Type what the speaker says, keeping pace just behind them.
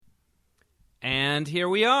And here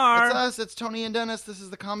we are. It's us. It's Tony and Dennis. This is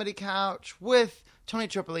the Comedy Couch with Tony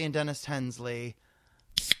Tripoli and Dennis Hensley.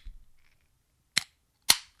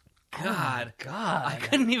 God. God. I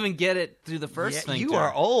couldn't even get it through the first Yeah, sphincter. you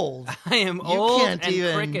are old. I am You old can't and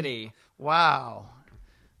even- crickety. Wow.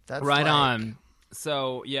 That's Right like- on.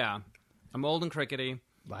 So, yeah. I'm old and crickety.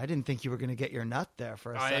 I didn't think you were going to get your nut there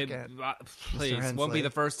for a second. Please, won't Hensley. be the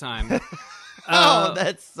first time. Oh,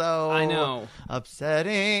 that's so I know.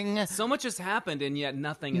 upsetting. So much has happened, and yet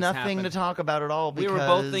nothing has Nothing happened. to talk about at all We because were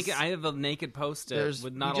both thinking, I have a naked Post-it there's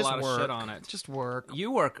with not a you just lot of work. shit on it. Just work.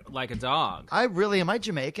 You work like a dog. Am I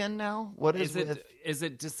Jamaican now? What Is with...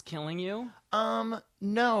 it just killing you?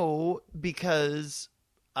 No, because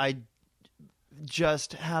I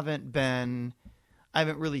just haven't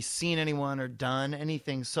really seen anyone or done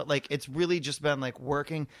anything. So like, it's really just been like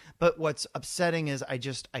working. But what's upsetting is I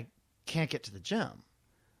can't get to the gym.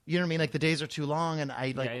 You know what I mean? Like the days are too long and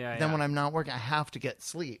then when I'm not working, I have to get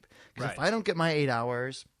sleep. Because if I don't get my 8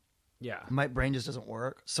 hours, my brain just doesn't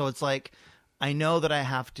work. So it's like, I know that I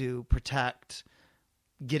have to protect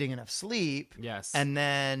getting enough sleep. Yes. And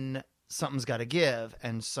then something's got to give.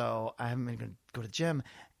 And so I haven't been going to go to the gym.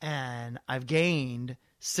 And I've gained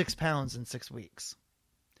 6 pounds in 6 weeks.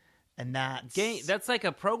 And that's like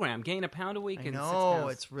a program. Gain a pound a week I in 6 know,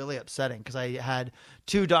 pounds. it's really upsetting because I had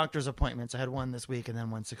 2 doctor's appointments. I had one this week and then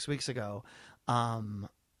one 6 weeks ago.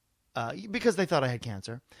 Because they thought I had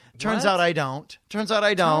cancer. Turns out I don't.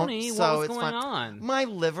 Tony, so what was it's going fine. on? My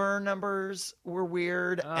liver numbers were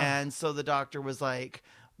weird. And so the doctor was like,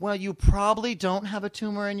 well, you probably don't have a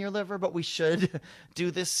tumor in your liver, but we should do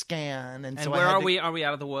this scan. And so where I had are we? Are we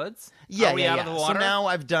out of the woods? Yeah, Are we out of the water? So now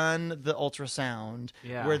I've done the ultrasound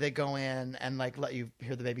Yeah. where they go in and like let you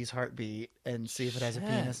hear the baby's heartbeat and see if it has a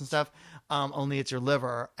penis and stuff. Only it's your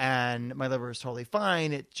liver, and my liver is totally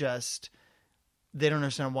fine. It just they don't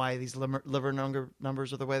understand why these liver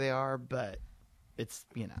numbers are the way they are, but it's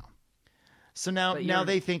So now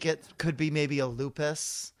they think it could be maybe a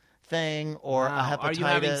lupus thing or a hepatitis. Are you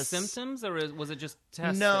having symptoms, or was it just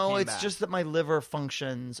tests? No, that came it's back? just that my liver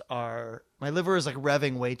my liver is like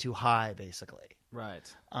revving way too high, basically.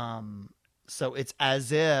 Right. So it's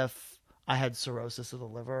as if I had cirrhosis of the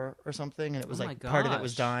liver or something, and it was Oh like my part of it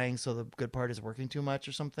was gosh. dying, so the good part is working too much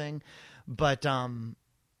or something. But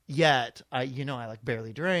yet I like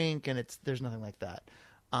barely drink, and there's nothing like that.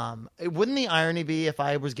 Wouldn't the irony be if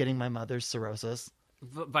I was getting my mother's cirrhosis?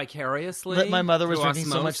 Vicariously? But my mother was through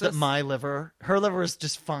drinking so much that osmosis? her liver is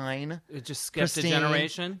just fine. It just skipped pristine. a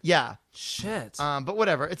generation? Yeah. Shit. But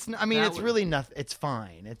whatever. It's really nothing. It's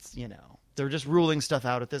fine. It's, they're just ruling stuff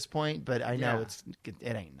out at this point, but I know it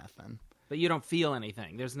ain't nothing. But you don't feel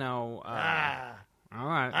anything. There's no... All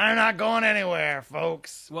right. I'm not going anywhere,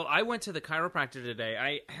 folks. Well, I went to the chiropractor today.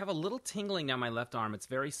 I have a little tingling down my left arm. It's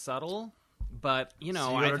very subtle, but, So you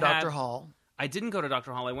go I've to Dr. Hall. I didn't go to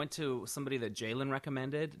Dr. Hall. I went to somebody that Jalen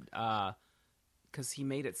recommended because he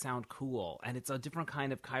made it sound cool. And it's a different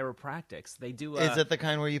kind of chiropractics. They do... Is it the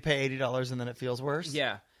kind where you pay $80 and then it feels worse?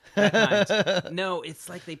 Yeah. That kind. No, it's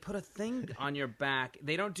like they put a thing on your back.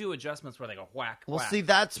 They don't do adjustments where they go whack, Well, whack. see,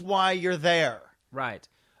 that's why you're there. Right.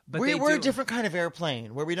 But We're a different kind of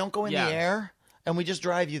airplane where we don't go in Yeah. the air and we just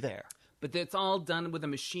drive you there. But it's all done with a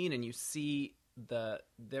machine, and you see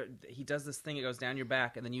he does this thing. It goes down your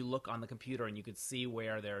back, and then you look on the computer, and you could see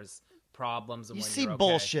where there's problems. And You when see you're okay.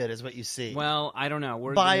 bullshit is what you see. Well, I don't know.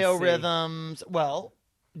 We're gonna see. Biorhythms. Well,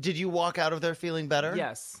 did you walk out of there feeling better?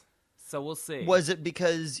 Yes. So we'll see. Was it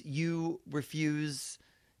because you refuse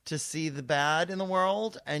to see the bad in the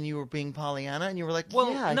world and you were being Pollyanna and you were like,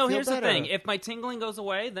 Well, yeah, I no. feel Here's better. the thing: if my tingling goes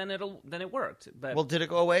away, then it worked. But Well, did it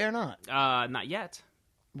go away or not? not yet.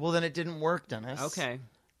 Well, then it didn't work, Dennis. Okay.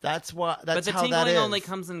 That's why. But That's the how that tingling is. only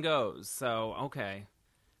comes and goes. So okay.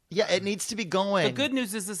 Yeah, it needs to be going. The good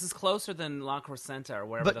news is this is closer than La Crescenta or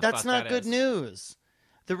wherever. But that's not good is. news.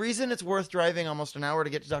 The reason it's worth driving almost an hour to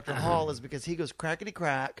get to Dr. Hall is because he goes crackety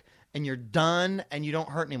crack and you're done and you don't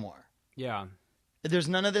hurt anymore. Yeah. There's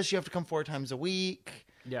none of this. You have to come 4 times a week.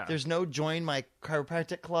 Yeah. There's no join my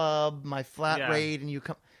chiropractic club, my flat Yeah. rate, and you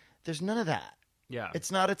come. There's none of that. Yeah.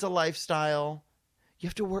 It's a lifestyle. You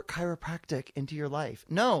have to work chiropractic into your life.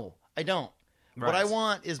 No, I don't. What I Right.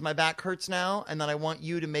 want is my back hurts now, and then I want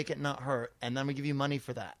you to make it not hurt, and then we give you money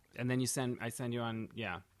for that. And then I send you on,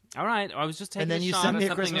 yeah. All right, I was just taking And then a you shot send at me a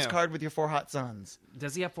something Christmas new. card with your 4 hot sons.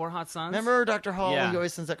 Does he have 4 hot sons? Remember Dr. Hall? Yeah. He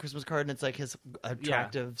always sends that Christmas card, and it's like his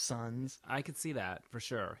attractive sons. I could see that for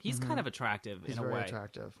sure. He's kind of attractive He's in a very way.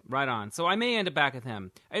 attractive. Right on. So I may end up back with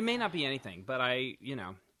him. It may not be anything, but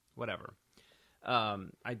whatever. I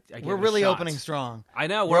give We're it a really shot. opening strong. I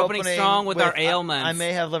know we're opening strong with our ailments. I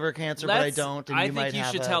may have liver cancer, but I don't. And I you think might you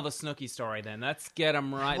have should it. tell the Snooki story then. Let's get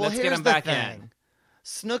him right. Well, Let's get here's him the back thing. in.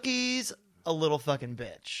 Snooki's a little fucking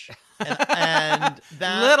bitch, and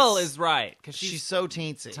that's, Little is right because she's so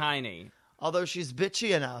teensy, tiny. although she's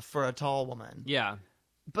bitchy enough for a tall woman. Yeah.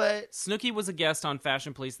 But Snooki was a guest on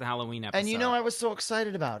Fashion Police, the Halloween episode. and you know, I was so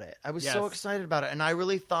excited about it. I was so Yes. excited about it, and I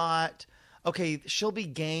really thought, okay, she'll be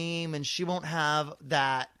game, and she won't have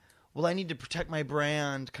that. Well, I need to protect my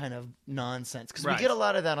brand kind of nonsense because Right. we get a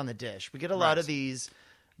lot of that on the dish. We get a lot Right. of these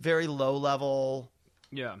very low level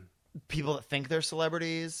Yeah. people that think they're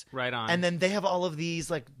celebrities. Right on. And then they have all of these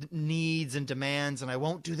like needs and demands, and I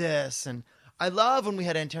won't do this. And I love when we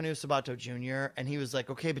had Antonio Sabato Jr. and he was like,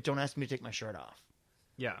 okay, but don't ask me to take my shirt off.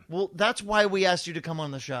 Yeah. Well, that's why we asked you to come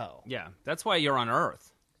on the show. Yeah. That's why you're on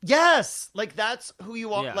Earth. Yes. Like that's who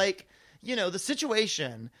you are. Yeah. Like, you know, the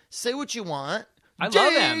situation, say what you want. I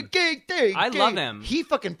love him. I Gay. love him. He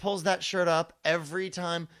fucking pulls that shirt up every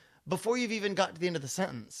time before you've even got to the end of the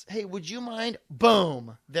sentence. Hey, would you mind?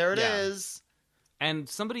 Boom. There it is. Yeah. And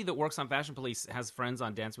somebody that works on Fashion Police has friends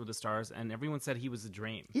on Dance with the Stars, and everyone said he was a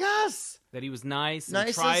dream. Yes. That he was nice and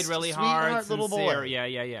Nicest, tried really hard, sweetheart little sincere. boy.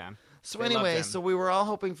 Yeah. So They loved anyway, him. so we were all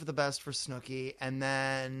hoping for the best for Snooki, and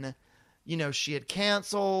then, you know, she had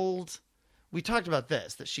canceled. We talked about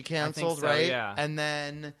this, that she canceled, so, right? yeah. And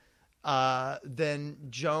then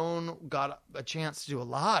Joan got a chance to do a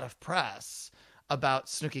lot of press about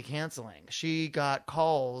Snooki canceling. She got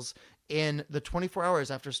calls in the 24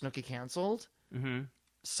 hours after Snooki canceled. Mm-hmm.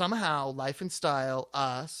 Somehow, Life and Style,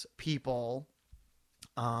 us, People,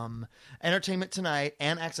 Entertainment Tonight,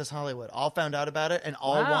 and Access Hollywood all found out about it and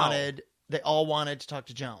they all wanted to talk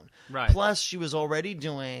to Joan. Right. Plus, she was already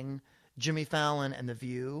doing Jimmy Fallon and The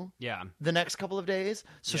View Yeah. the next couple of days.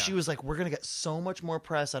 So Yeah. she was like, we're going to get so much more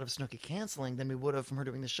press out of Snooki canceling than we would have from her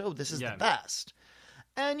doing the show. This is Yeah. the best.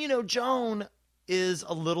 And, you know, Joan is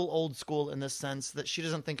a little old school in the sense that she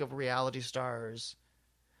doesn't think of reality stars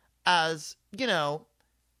as, you know,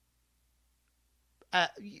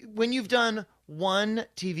 when you've done one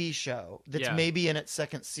TV show that's Yeah. maybe in its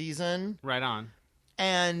second season Right on.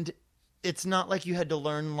 and it's not like you had to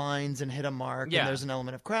learn lines and hit a mark Yeah. and there's an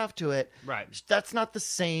element of craft to it. Right. That's not the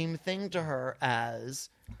same thing to her as,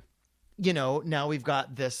 you know, now we've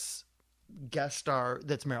got this guest star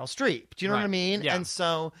that's Meryl Streep. Do you know what I Right. mean? Yeah. And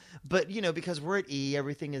so, but, you know, because we're at E,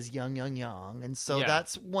 everything is young. And so Yeah.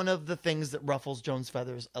 that's one of the things that ruffles Joan's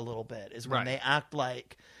feathers a little bit is when Right. they act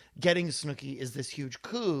like getting Snooki is this huge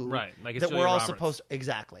coup. Right. Like it's that Julia we're all Roberts. supposed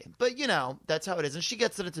exactly. But, you know, that's how it is. And she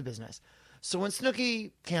gets that it's a business. So when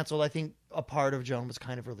Snooki canceled, I think a part of Joan was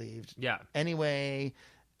kind of relieved. Yeah. Anyway,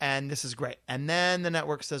 and this is great. And then the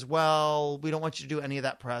network says, well, we don't want you to do any of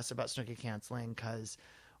that press about Snooki canceling because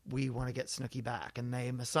we want to get Snooki back. And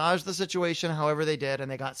they massaged the situation however they did, and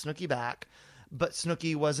they got Snooki back. But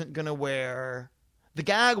Snooki wasn't going to wear... The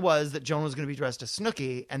gag was that Joan was going to be dressed as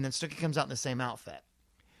Snooki, and then Snooki comes out in the same outfit.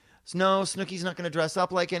 So no, Snooki's not going to dress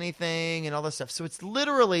up like anything and all this stuff. So it's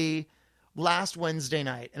literally last Wednesday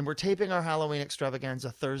night, and we're taping our Halloween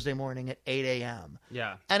extravaganza Thursday morning at 8 a.m.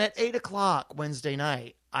 Yeah. And at 8 o'clock Wednesday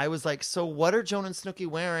night, I was like, so what are Joan and Snooki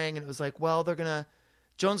wearing? And it was like, well,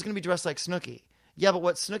 Joan's going to be dressed like Snooki. Yeah, but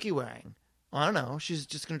what's Snooki wearing? Well, I don't know. She's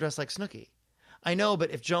just going to dress like Snooki. I know,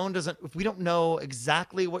 but if we don't know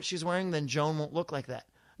exactly what she's wearing, then Joan won't look like that.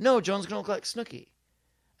 No, Joan's going to look like Snooki.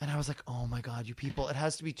 And I was like, oh my God, you people, it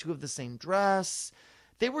has to be two of the same dress.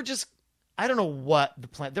 They were just, I don't know what the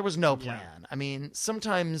plan, there was no plan. Yeah. I mean,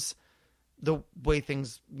 sometimes the way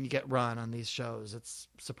things get run on these shows, it's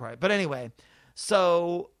surprising. But anyway,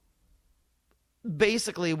 so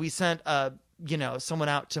basically we sent someone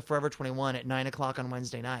out to Forever 21 at 9 o'clock on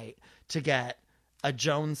Wednesday night to get a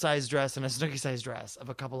Joan size dress and a Snooki size dress of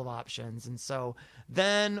a couple of options. And so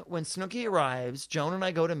then when Snooki arrives, Joan and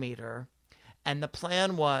I go to meet her. And the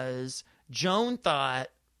plan was Joan thought,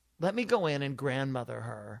 let me go in and grandmother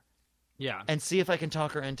her Yeah. and see if I can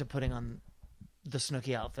talk her into putting on the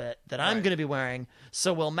Snooki outfit that I'm Right. going to be wearing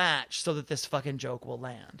so we'll match so that this fucking joke will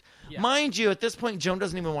land. Yeah. Mind you, at this point, Joan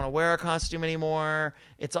doesn't even want to wear a costume anymore.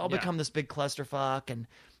 It's all Yeah. become this big clusterfuck. And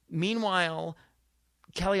meanwhile,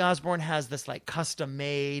 Kelly Osbourne has this like custom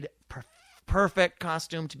made perfect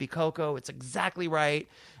costume to be Coco. It's exactly right.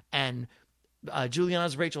 And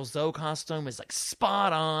Juliana's Rachel Zoe costume is like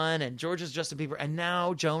spot on, and George's Justin Bieber. And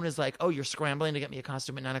now Joan is like, oh, you're scrambling to get me a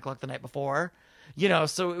costume at 9 o'clock the night before. You know,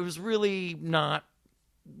 so it was really not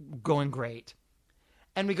going great.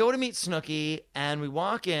 And we go to meet Snooki, and we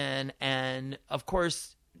walk in, and of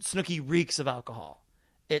course, Snooki reeks of alcohol.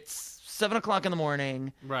 It's 7 o'clock in the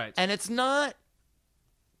morning. Right. And it's not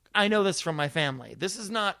I know this from my family. This is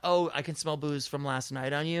not, oh, I can smell booze from last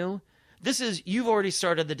night on you. This is, you've already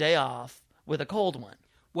started the day off with a cold one.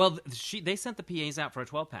 Well, they sent the PAs out for a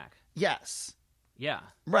 12-pack. Yes. Yeah.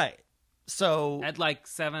 Right. So. At like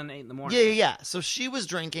 7, 8 in the morning. Yeah. So she was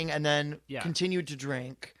drinking and then continued to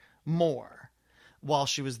drink more while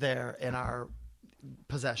she was there in our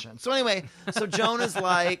possession. So anyway, so Joan is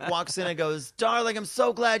like, walks in and goes, darling, I'm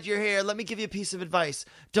so glad you're here. Let me give you a piece of advice.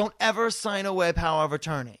 Don't ever sign away power of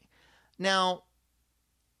attorney. Now,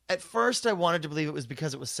 at first I wanted to believe it was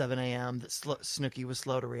because it was 7 a.m. that Snooki was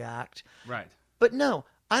slow to react. Right. But no,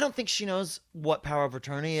 I don't think she knows what power of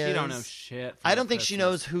attorney is. She don't know shit. I don't think she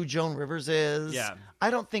knows who Joan Rivers is. Yeah.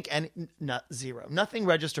 I don't think zero. Nothing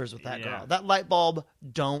registers with that girl. That light bulb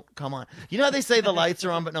don't come on. You know how they say the lights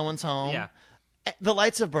are on but no one's home? Yeah. The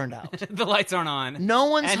lights have burned out. The lights aren't on. No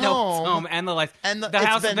one's home. No one's home. And the lights. And the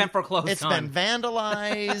house has been foreclosed on. It's been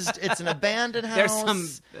vandalized. It's an abandoned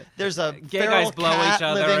house. There's a gay feral guys blow cat each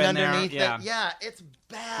other living in underneath there. it. Yeah, it's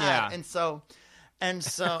bad. Yeah. And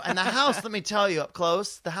the house, let me tell you up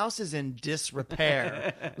close, the house is in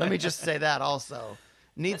disrepair. Let me just say that also.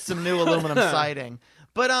 Needs some new aluminum siding.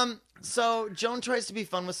 But so Joan tries to be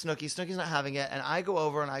fun with Snooki. Snooki's not having it, and I go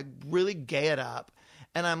over and I really gay it up.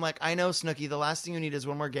 And I'm like, I know, Snooki, the last thing you need is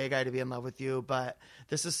one more gay guy to be in love with you, but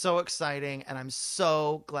this is so exciting, and I'm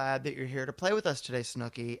so glad that you're here to play with us today,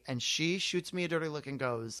 Snooki. And she shoots me a dirty look and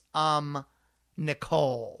goes,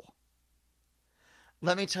 Nicole.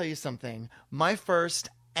 Let me tell you something. My first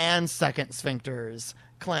and second sphincters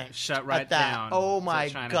clenched. Shut right at that. down. Oh my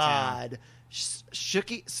God.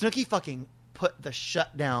 Snooki fucking put the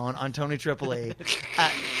shutdown on Tony Tripoli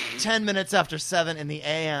at 10 minutes after 7 in the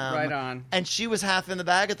a.m. Right on. And she was half in the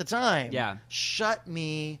bag at the time. Yeah. Shut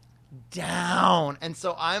me down. And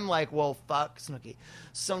so I'm like, well, fuck Snooki.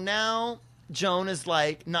 So now Joan is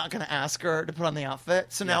like not going to ask her to put on the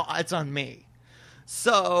outfit. So now it's on me.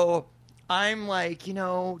 So I'm like,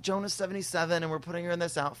 Joan is 77 and we're putting her in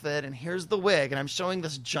this outfit and here's the wig. And I'm showing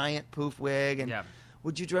this giant poof wig and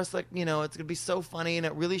would you dress like, it's going to be so funny and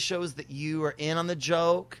it really shows that you are in on the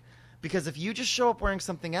joke. Because if you just show up wearing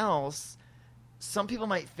something else, some people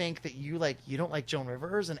might think that you don't like Joan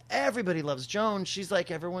Rivers and everybody loves Joan. She's like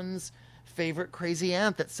everyone's favorite crazy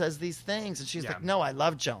aunt that says these things. And she's like, no, I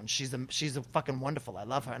love Joan. She's a fucking wonderful. I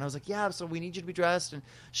love her. And I was like, yeah, so we need you to be dressed. And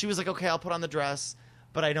she was like, okay, I'll put on the dress,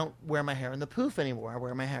 but I don't wear my hair in the poof anymore. I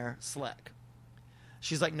wear my hair slick.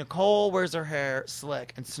 She's like, Nicole wears her hair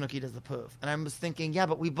slick and Snooki does the poof. And I was thinking, yeah,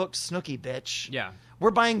 but we booked Snooki, bitch. Yeah. We're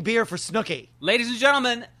buying beer for Snooki. Ladies and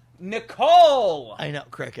gentlemen, Nicole. I know,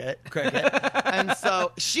 cricket. And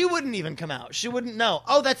so she wouldn't even come out. She wouldn't know.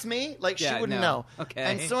 Oh, that's me? She wouldn't know. Okay.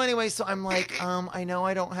 And so anyway, so I'm like, I know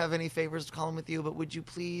I don't have any favors to call in with you, but would you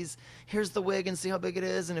please, here's the wig and see how big it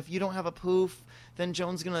is. And if you don't have a poof, then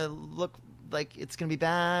Joan's going to look like it's going to be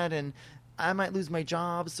bad and I might lose my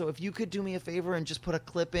job. So if you could do me a favor and just put a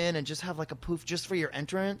clip in and just have like a poof just for your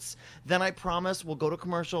entrance, then I promise we'll go to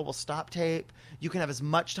commercial, we'll stop tape. You can have as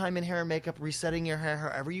much time in hair and makeup, resetting your hair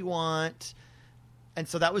however you want. And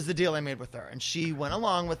so that was the deal I made with her. And she went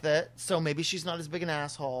along with it. So maybe she's not as big an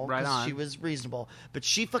asshole. Right on. She was reasonable. But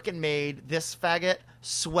she fucking made this faggot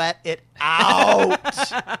sweat it out.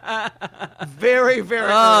 Very, very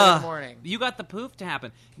early in the morning. You got the poof to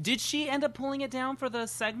happen. Did she end up pulling it down for the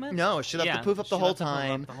segment? No, she left the poof up the whole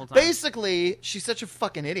time. The whole time. Basically, she's such a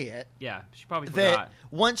fucking idiot. Yeah, she probably that forgot.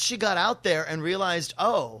 Once she got out there and realized,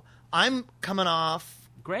 oh, I'm coming off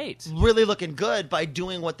great, really looking good by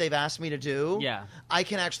doing what they've asked me to do. Yeah. I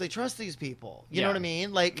can actually trust these people. You know what I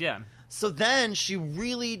mean? So then she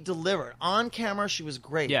really delivered. On camera, she was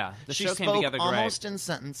great. Yeah, the she show spoke came together great. Almost in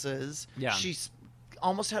sentences. Yeah. She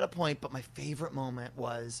almost had a point, but my favorite moment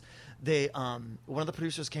was they one of the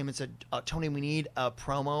producers came and said, Tony, we need a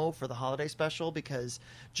promo for the holiday special because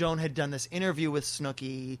Joan had done this interview with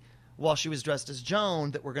Snooki while she was dressed as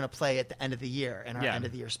Joan that we're going to play at the end of the year in our end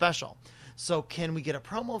of the year special. So can we get a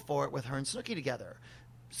promo for it with her and Snooki together?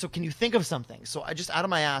 So can you think of something? So I just out of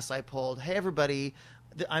my ass, I pulled, hey, everybody,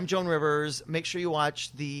 I'm Joan Rivers. Make sure you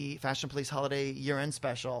watch the Fashion Police Holiday year-end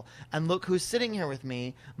special. And look who's sitting here with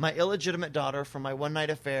me, my illegitimate daughter from my one-night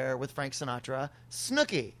affair with Frank Sinatra,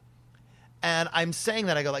 Snooki. And I'm saying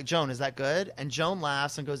that, I go like, Joan, is that good? And Joan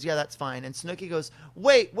laughs and goes, yeah, that's fine. And Snooki goes,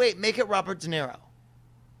 wait, make it Robert De Niro.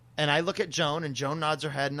 And I look at Joan, and Joan nods her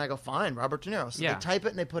head, and I go, fine, Robert De Niro. So they type it,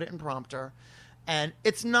 and they put it in prompter. And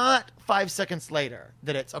it's not 5 seconds later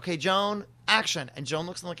that it's, okay, Joan, action. And Joan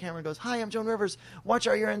looks on the camera and goes, hi, I'm Joan Rivers. Watch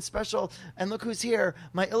our year-end special. And look who's here.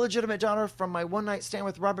 My illegitimate daughter from my one-night stand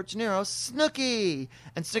with Robert De Niro, Snooki.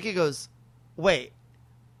 And Snooki goes, wait,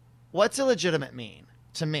 what's illegitimate mean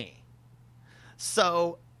to me?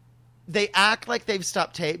 So they act like they've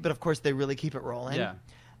stopped tape, but of course they really keep it rolling. Yeah.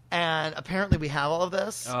 And apparently we have all of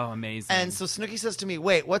this. Oh, amazing. And so Snooki says to me,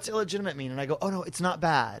 wait, what's illegitimate mean? And I go, oh, no, it's not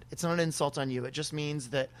bad. It's not an insult on you. It just means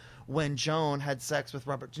that when Joan had sex with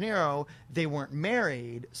Robert De Niro, they weren't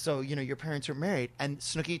married. So, your parents were married. And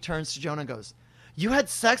Snooki turns to Joan and goes, you had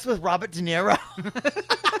sex with Robert De Niro?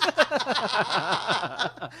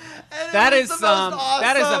 that is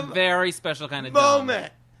a very special kind of moment.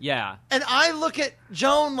 Dumb. Yeah. And I look at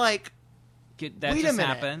Joan like, that wait just a minute.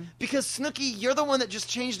 happened. Because Snooki, you're the one that just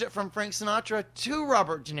changed it from Frank Sinatra to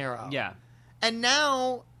Robert De Niro. Yeah. And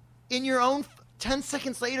now, in your own 10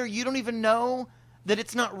 seconds later, you don't even know that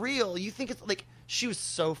it's not real. You think it's like, she was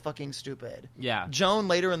so fucking stupid. Yeah. Joan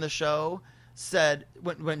later in the show said,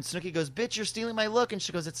 when Snooki goes, bitch, you're stealing my look. And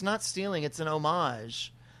she goes, it's not stealing, it's an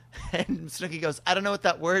homage. And Snooki goes, I don't know what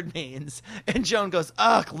that word means. And Joan goes,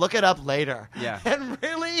 ugh, look it up later. Yeah. And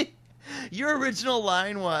really, your original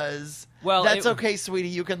line was, well, that's okay, sweetie,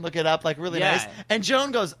 you can look it up, like really Yeah. nice. And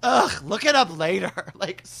Joan goes, ugh, look it up later.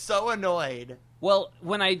 Like, so annoyed. Well,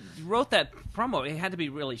 when I wrote that promo, it had to be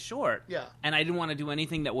really short. Yeah. And I didn't want to do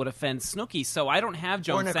anything that would offend Snooki, so I don't have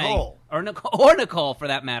Joan Or saying... Nicole. Or Nicole, for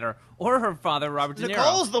that matter. Or her father, Robert De Niro.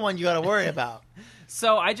 Nicole's the one you got to worry about.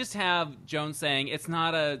 So I just have Joan saying, it's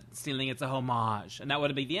not a stealing, it's a homage. And that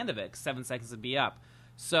would be the end of it, 'cause 7 seconds would be up.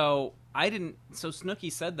 So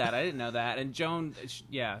Snooki said that. I didn't know that. And Joan,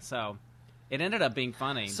 yeah, so it ended up being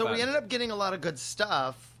funny. So we ended up getting a lot of good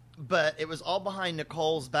stuff, but it was all behind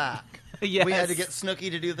Nicole's back. Yes. We had to get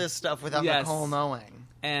Snooki to do this stuff without Yes. Nicole knowing.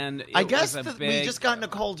 And I guess was a we big- just got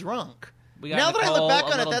Nicole drunk. We got Now that I Nicole look back a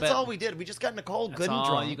on it, little that's bit- all we did. We just got Nicole That's good and all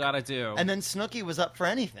drunk. you gotta do. And then Snooki was up for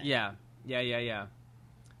anything. Yeah.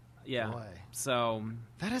 Boy. So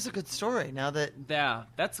That is a good story. Now that yeah,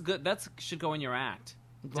 that's good. That should go in your act.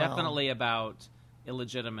 Well- Definitely about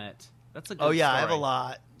illegitimate. That's a good. oh yeah, story. I have a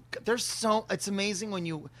lot. There's so it's amazing when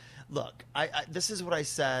you look. I this is what I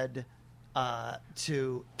said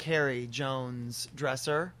to Carrie Jones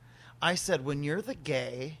dresser. I said when you're the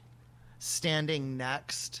gay standing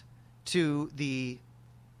next to the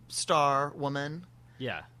star woman,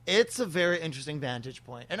 Yeah. it's a very interesting vantage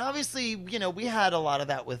point. And obviously, we had a lot of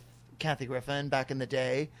that with Kathy Griffin back in the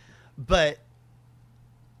day, but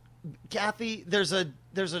Kathy, there's a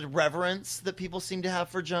reverence that people seem to have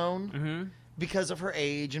for Joan because of her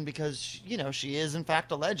age and because she is in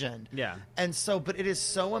fact a legend. Yeah. And so, but it is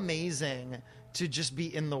so amazing to just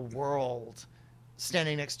be in the world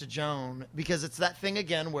standing next to Joan because it's that thing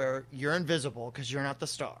again where you're invisible because you're not the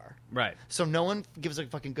star. Right. So no one gives a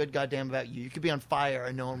fucking good goddamn about you. You could be on fire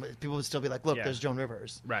and people would still be like, look, Yeah. there's Joan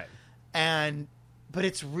Rivers. Right. But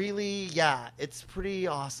it's really, it's pretty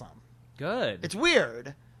awesome. Good. It's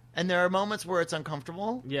weird. And there are moments where it's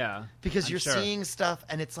uncomfortable yeah. because I'm you're sure. seeing stuff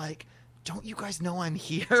and it's like, don't you guys know I'm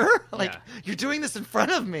here? Like, Yeah. you're doing this in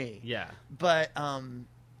front of me. Yeah. But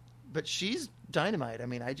she's dynamite. I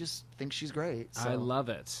mean, I just think she's great. So. I love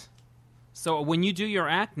it. So when you do your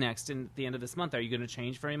act next in the end of this month, are you going to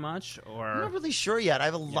change very much, or I'm not really sure yet. I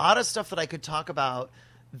have a lot of stuff that I could talk about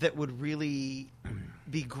that would really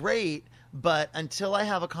be great, but until I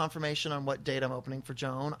have a confirmation on what date I'm opening for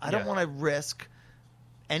Joan, I don't Yeah. want to risk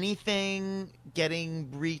anything getting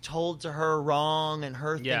retold to her wrong and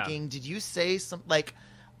her Yeah. thinking, did you say something? Like,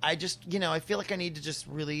 I just, I feel like I need to just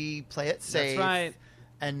really play it safe. That's right.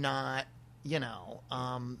 And not,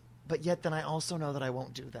 but yet then I also know that I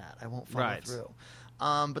won't do that. I won't follow Right. through.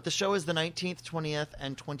 But the show is the 19th, 20th,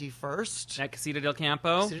 and 21st. at Casita del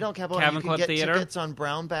Campo, Casita del Campo. Cabin You can Club get Theater? tickets on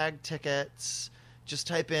Brown Bag Tickets. Just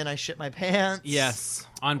type in "I shit my pants." Yes,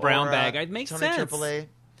 on Brown or, Bag. It makes Tony sense. Tripoli.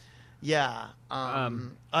 Yeah.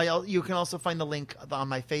 You can also find the link on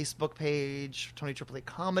my Facebook page, Tony Tripoli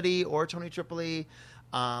Comedy, or Tony Tripoli,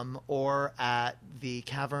 or at the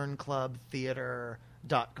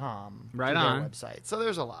cavernclubtheater.com. Right their on. website. So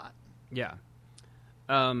there's a lot. Yeah.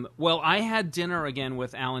 Well, I had dinner again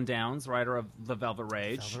with Alan Downs, writer of The Velvet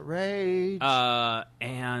Rage. Velvet Rage.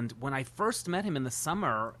 And when I first met him in the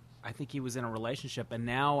summer, I think he was in a relationship, and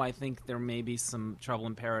now I think there may be some trouble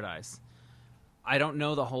in paradise. I don't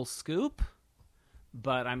know the whole scoop,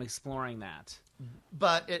 but I'm exploring that.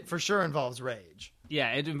 But it for sure involves rage.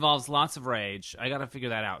 Yeah, it involves lots of rage. I got to figure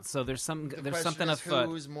that out. So there's something afoot.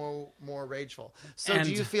 Who's more rageful? So And-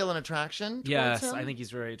 do you feel an attraction towards Yes, him? I think he's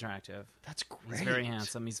very attractive. That's great. He's very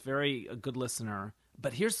handsome. He's a good listener.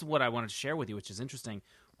 But here's what I wanted to share with you, which is interesting.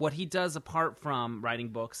 What he does apart from writing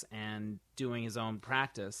books and doing his own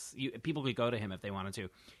practice, people could go to him if they wanted to,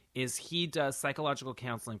 is he does psychological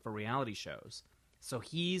counseling for reality shows. So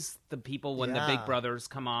he's the people when the Yeah. Big Brothers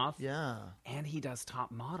come off, Yeah. and he does Top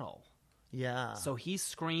Model. Yeah. So he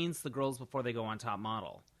screens the girls before they go on Top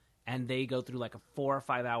Model. and they go through like a 4 or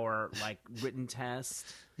 5 hour like written test.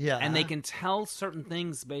 Yeah. And they can tell certain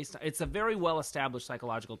things based on, it's a very well established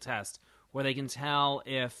psychological test where they can tell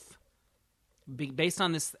if based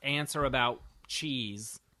on this answer about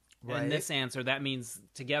cheese Right. and this answer, that means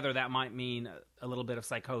together that might mean a little bit of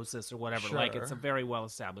psychosis or whatever. Sure. Like, it's a very well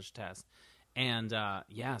established test. And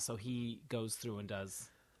so he goes through and does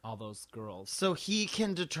all those girls. So he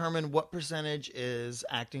can determine what percentage is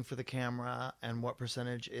acting for the camera and what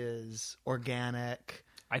percentage is organic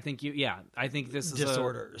I think this is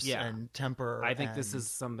disorders and temper. I think this is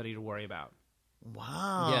somebody to worry about.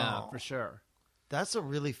 Wow. Yeah, for sure. That's a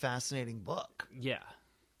really fascinating book. Yeah.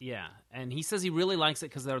 And he says he really likes it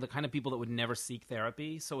because they're the kind of people that would never seek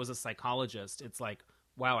therapy. So as a psychologist, it's like,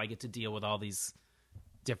 wow, I get to deal with all these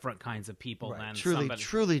different kinds of people. Right. Than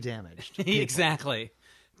Truly damaged. Exactly.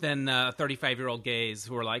 Than 35-year-old gays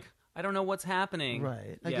who are like, I don't know what's happening.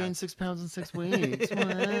 Right. I Yeah. gained 6 pounds in 6 weeks.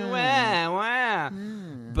 Wow.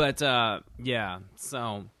 But,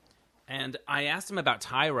 so... And I asked him about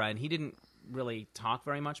Tyra, and he didn't really talk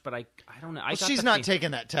very much, but I don't know. She's not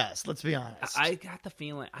taking that test, let's be honest. I got the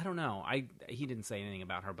feeling, I don't know. He didn't say anything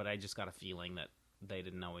about her, but I just got a feeling that they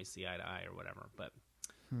didn't always see eye to eye or whatever.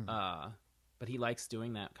 But he likes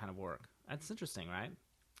doing that kind of work. That's interesting, right?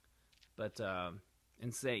 But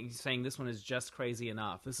and saying this one is just crazy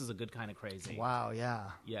enough. This is a good kind of crazy. Wow, yeah.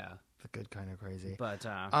 Yeah. It's a good kind of crazy. But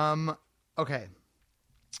okay.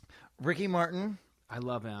 Ricky Martin, I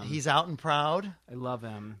love him. he's out and proud, I love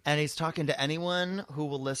him. and he's talking to anyone who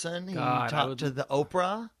will listen. He God, talked to the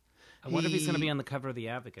Oprah. I wonder if he's going to be on the cover of The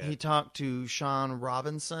Advocate. He talked to Sean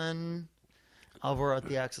Robinson over at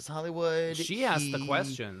the Access Hollywood. She asked the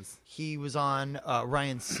questions. He was on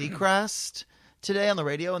Ryan Seacrest today on the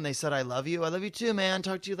radio, and they said, I love you. I love you too, man.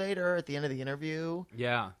 Talk to you later at the end of the interview.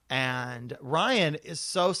 Yeah. And Ryan is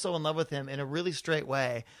so in love with him in a really straight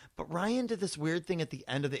way. But Ryan did this weird thing at the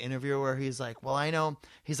end of the interview where he's like, well, I know.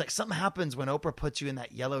 He's like, something happens when Oprah puts you in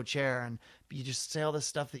that yellow chair and you just say all this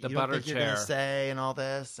stuff that The you don't butter think you're going to chair. say and all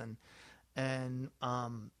this. And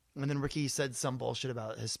then Ricky said some bullshit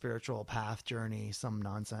about his spiritual path journey, some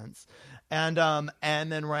nonsense. And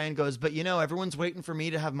then Ryan goes, but everyone's waiting for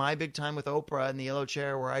me to have my big time with Oprah in the yellow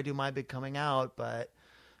chair where I do my big coming out. But,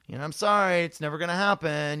 I'm sorry, it's never going to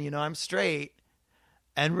happen. I'm straight.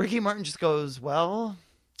 And Ricky Martin just goes, well,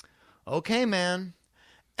 okay, man.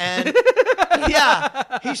 And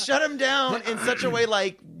yeah, he shut him down in such a way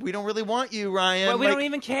like, we don't really want you, Ryan. Well, we Like, don't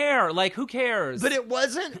even care. Like, who cares? but it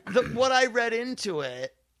wasn't what I read into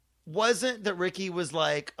it wasn't that Ricky was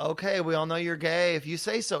like, okay, we all know you're gay if you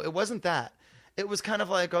say so. It wasn't that. It was kind of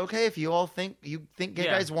like, okay, if you all think gay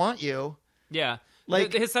guys want you. Yeah.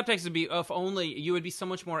 Like- His subtext would be, if only you would be so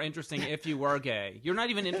much more interesting if you were gay. You're not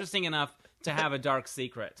even interesting enough to have a dark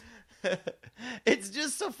secret. It's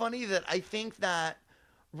just so funny that I think that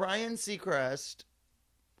Ryan Seacrest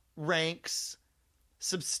ranks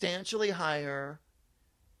substantially higher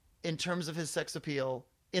in terms of his sex appeal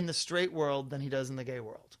in the straight world than he does in the gay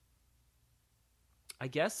world. I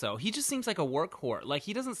guess so. He just seems like a workhorse. Like,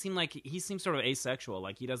 he doesn't seem like... He seems sort of asexual.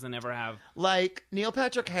 Like, he doesn't ever have... Like, Neil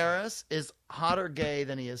Patrick Harris is hotter gay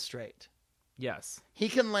than he is straight. Yes. He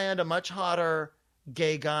can land a much hotter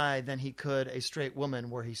gay guy than he could a straight woman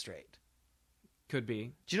were he straight. Could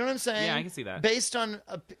be. Do you know what I'm saying? Yeah, I can see that. Based on...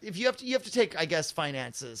 if you have to take, I guess,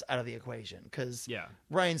 finances out of the equation, because Yeah.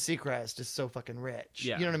 Ryan Seacrest is so fucking rich.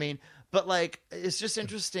 Yeah. You know what I mean? But, like, it's just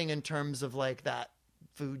interesting in terms of, like, that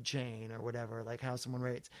food chain or whatever, like how someone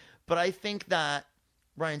rates. But I think that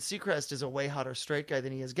Ryan Seacrest is a way hotter straight guy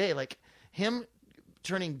than he is gay. Like, him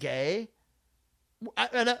turning gay...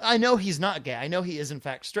 I know he's not gay. I know he is, in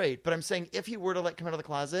fact, straight. But I'm saying if he were to, like, come out of the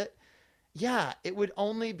closet... Yeah, it would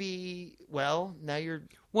only be, well, now you're...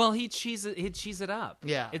 Well, he'd cheese it up.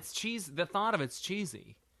 Yeah. It's cheese. The thought of it's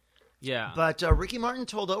cheesy. Yeah. But Ricky Martin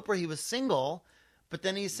told Oprah he was single, but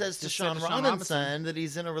then he says to Just Sean said to Sean Robinson that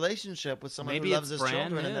he's in a relationship with someone Maybe who loves it's his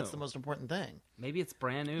brand children, and new. that's the most important thing. Maybe it's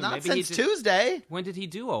brand new. Not Maybe since Tuesday. When did he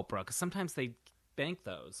do Oprah? Because sometimes they bank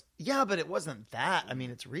those. Yeah, but it wasn't that. I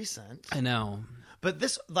mean, it's recent. I know. But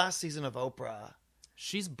this last season of Oprah...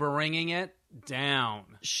 She's bringing it down.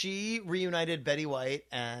 She reunited Betty White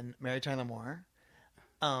and Mary Tyler Moore.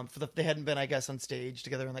 They hadn't been, I guess, on stage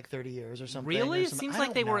together in like 30 years or something. Really? Or It something. seems I like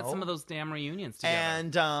don't they were at know. some of those damn reunions together.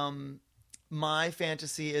 And my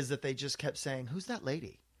fantasy is that they just kept saying, "Who's that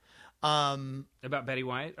lady?" About Betty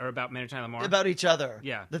White or about Mary Tyler Moore? About each other.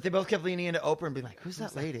 Yeah. That they both kept leaning into Oprah and being like, "Who's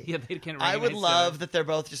that lady?" Yeah, they can't I would recognize love each that they're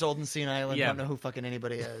both just old and senile and Yeah. don't know who fucking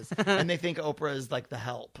anybody is, and they think Oprah is like the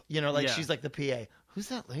help. Like Yeah. she's like the PA. Who's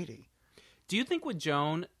that lady? Do you think with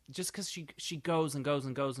Joan, just because she goes and goes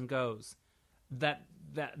and goes and goes, that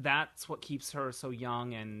that's what keeps her so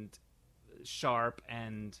young and sharp.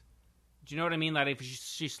 And do you know what I mean? Like if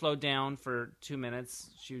she slowed down for 2 minutes,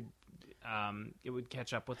 it would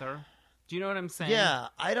catch up with her. Do you know what I'm saying? Yeah,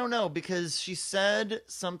 I don't know, because she said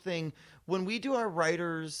something when we do our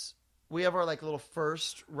writers. We have our like little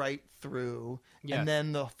first write through, Yes. and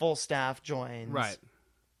then the full staff joins. Right.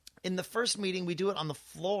 In the first meeting, we do it on the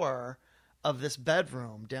floor of this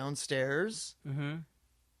bedroom downstairs. Mm-hmm.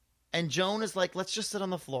 And Joan is like, let's just sit on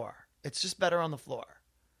the floor. It's just better on the floor.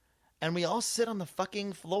 And we all sit on the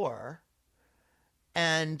fucking floor.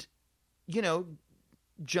 And, you know,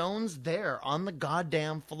 Joan's there on the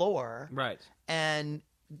goddamn floor. Right. And,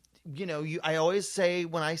 you know, I always say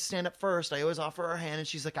when I stand up first, I always offer her hand. And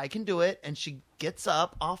she's like, I can do it. And she gets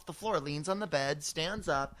up off the floor, leans on the bed, stands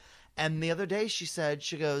up. And the other day she said,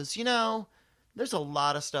 she goes, you know, there's a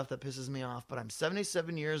lot of stuff that pisses me off, but I'm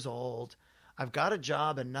 77 years old. I've got a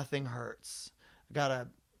job and nothing hurts. I've got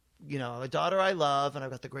a daughter I love, and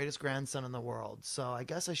I've got the greatest grandson in the world. So I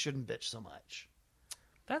guess I shouldn't bitch so much.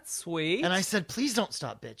 That's sweet. And I said, please don't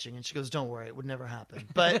stop bitching. And she goes, don't worry, it would never happen.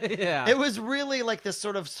 But Yeah. It was really like this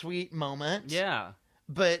sort of sweet moment. Yeah.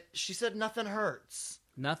 But she said nothing hurts.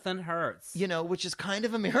 Nothing hurts. You know, which is kind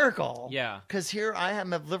of a miracle. Yeah. Because here I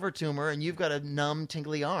have a liver tumor, and you've got a numb,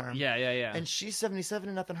 tingly arm. Yeah. And she's 77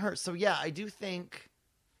 and nothing hurts. So yeah, I do think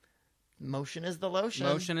motion is the lotion.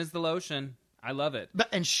 Motion is the lotion. I love it. But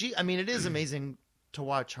it is amazing to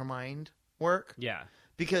watch her mind work. Yeah.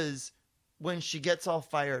 Because when she gets all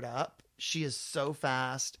fired up, she is so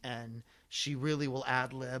fast, and she really will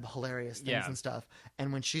ad-lib hilarious things and stuff.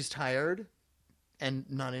 And when she's tired and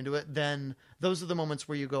not into it, then those are the moments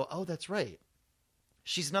where you go, oh, that's right.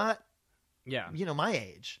 She's not, my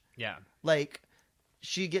age. Yeah. Like,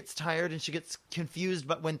 she gets tired and she gets confused,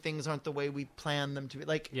 but when things aren't the way we plan them to be.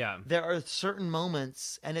 Like, there are certain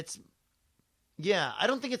moments, and I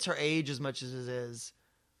don't think it's her age as much as it is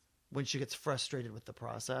when she gets frustrated with the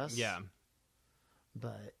process. Yeah.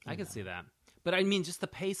 But I can see that. But I mean, just the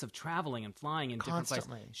pace of traveling and flying in different places.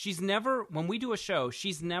 Constantly. She's never, when we do a show,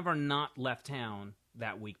 she's never not left town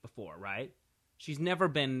that week before, right? She's never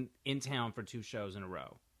been in town for 2 shows in a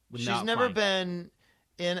row. She's never been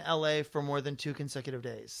in LA for more than 2 consecutive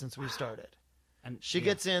days since we started. And she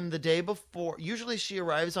gets in the day before. Usually she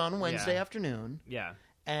arrives on Wednesday afternoon. Yeah.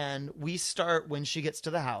 And we start when she gets to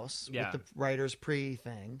the house with the writer's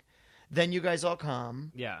pre-thing. Then you guys all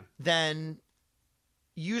come. Yeah. Then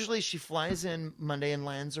usually she flies in Monday and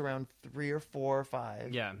lands around 3 or 4 or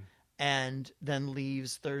 5. Yeah. And then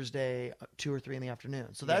leaves Thursday 2 or 3 in the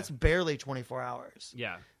afternoon. So that's barely 24 hours.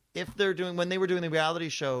 Yeah. When they were doing the reality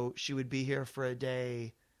show, she would be here for a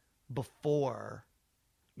day before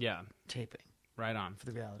taping. Right on. For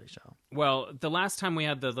the reality show. Well, the last time we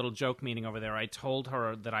had the little joke meeting over there, I told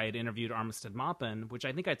her that I had interviewed Armistead Maupin, which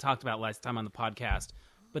I think I talked about last time on the podcast,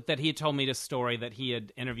 but that he had told me this story that he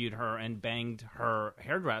had interviewed her and banged her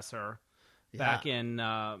hairdresser back in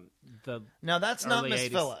the Now, that's not early Miss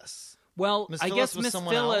 80s. Phyllis. Well, Miss I Phyllis guess was Miss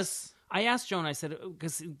someone Phyllis... else? I asked Joan, I said,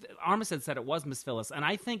 because Armistead said it was Miss Phyllis, and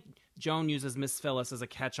I think Joan uses Miss Phyllis as a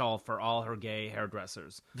catch-all for all her gay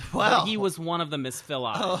hairdressers. Wow. But he was one of the Miss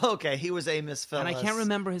Phyllis. Oh, okay. He was a Miss Phyllis. And I can't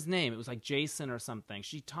remember his name. It was like Jason or something.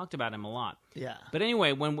 She talked about him a lot. Yeah. But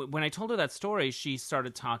anyway, when I told her that story, she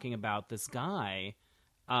started talking about this guy.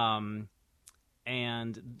 And,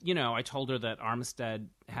 I told her that Armistead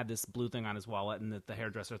had this blue thing on his wallet and that the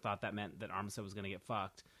hairdresser thought that meant that Armistead was going to get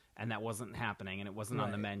fucked. And that wasn't happening, and it wasn't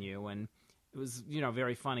on the menu. And it was,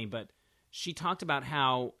 very funny. But she talked about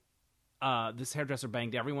how this hairdresser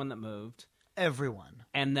banged everyone that moved. Everyone.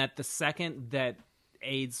 And that the second that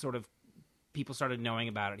AIDS people started knowing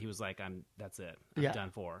about it, he was like, that's it. I'm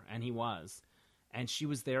done for. And he was. And she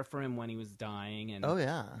was there for him when he was dying. And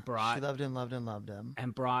she loved him.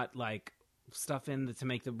 And brought, like, stuff in to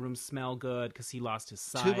make the room smell good because he lost his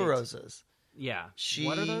sight. Tuberoses. Yeah.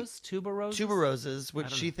 What are those? Tuberoses? Tuberoses,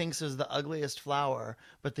 which she thinks is the ugliest flower,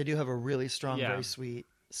 but they do have a really strong, very sweet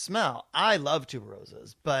smell. I love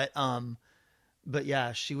tuberoses, but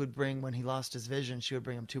yeah, she would bring, when he lost his vision, she would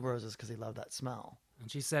bring him tuberoses because he loved that smell.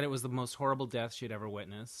 And she said it was the most horrible death she'd ever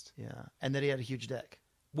witnessed. Yeah, and that he had a huge dick.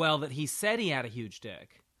 Well, that he said he had a huge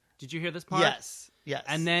dick. Did you hear this part? Yes.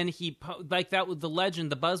 And then he, that was the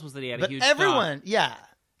legend, the buzz was that he had a huge everyone, cock.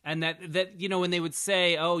 And that when they would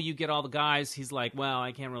say, oh, you get all the guys, he's like, well,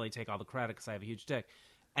 I can't really take all the credit because I have a huge dick.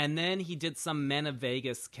 And then he did some Men of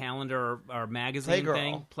Vegas calendar or magazine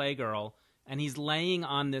thing, Playgirl, and he's laying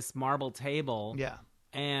on this marble table. Yeah.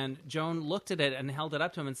 And Joan looked at it and held it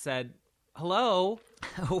up to him and said, hello?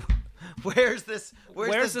 Where's this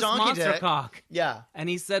donkey monster dick? Cock? Yeah. And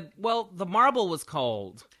he said, well, the marble was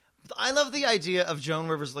cold. I love the idea of Joan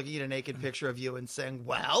Rivers looking at a naked picture of you and saying,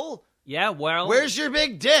 well, Yeah, well, where's your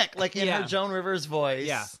big dick? Like in Yeah. her Joan Rivers voice.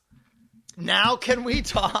 Yeah. Now can we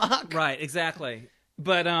talk? right, exactly.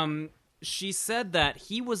 But she said that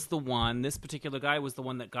he was the one, this particular guy was the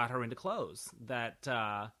one that got her into clothes.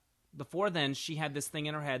 That before then, she had this thing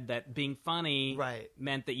in her head that being funny Right.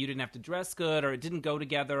 meant that you didn't have to dress good, or it didn't go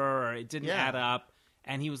together, or it didn't Yeah. add up.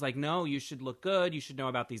 And he was like, no, you should look good. You should know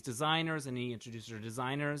about these designers. And he introduced her to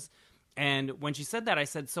designers. And when she said that, I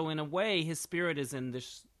said, so in a way, his spirit is in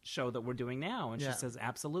this show that we're doing now. And Yeah. she says,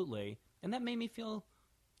 absolutely. And that made me feel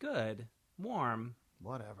good, warm.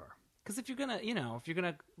 Whatever. Because if you're going to, if you're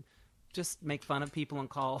going to just make fun of people and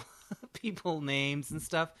call people names and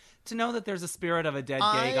stuff, to know that there's a spirit of a dead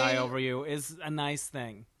gay guy over you is a nice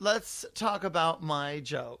thing. Let's talk about my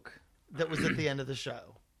joke that was at the end of the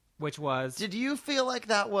show. Which was Did you feel like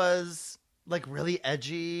that was like really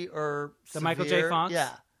edgy or The Michael J. severe? Fox?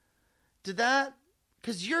 Yeah. Did that?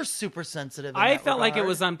 Because you're super sensitive. In I that felt like it regard.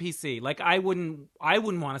 was on PC. Like I wouldn't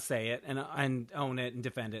want to say it and own it and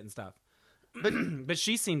defend it and stuff. But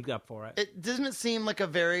she seemed up for it. Doesn't it seem like a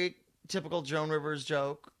very typical Joan Rivers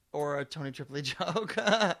joke or a Tony Tripoli joke?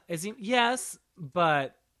 Yes,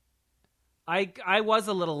 but I was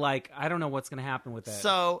a little like, I don't know what's going to happen with it.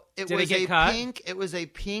 So it Did was it get a cut? pink. It was a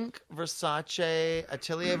pink Atelier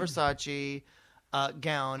Versace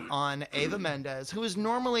gown on Ava Mendes, who is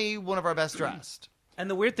normally one of our best dressed. And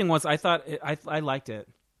the weird thing was, I thought I liked it,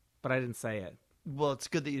 but I didn't say it. Well, it's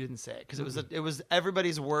good that you didn't say it because it was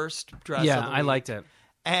everybody's worst dress. Yeah, of the I week. liked it.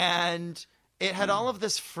 And it had all of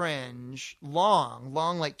this fringe, long,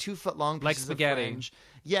 like 2 foot long pieces Like of spaghetti. fringe.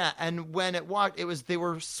 Yeah, and when it walked, they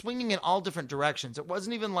were swinging in all different directions. It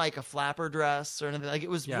wasn't even like a flapper dress or anything. Like it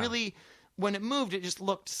was really, when it moved, it just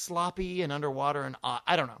looked sloppy and underwater and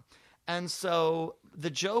I don't know. And so the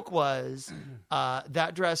joke was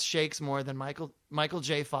that dress shakes more than Michael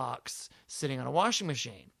J. Fox sitting on a washing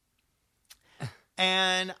machine.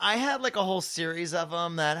 And I had like a whole series of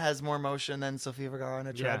them that has more motion than Sofia Vergara on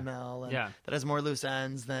a treadmill, and that has more loose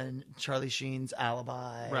ends than Charlie Sheen's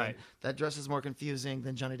Alibi. Right. That dress is more confusing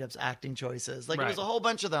than Johnny Depp's acting choices. Like it was Right. a whole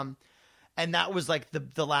bunch of them, and that was like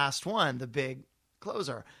the last one, the big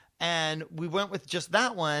closer. And we went with just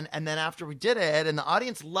that one, and then after we did it, and the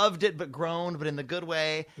audience loved it, but groaned, but in the good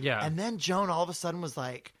way. Yeah. And then Joan all of a sudden was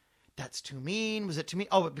like, "That's too mean. Was it too mean?"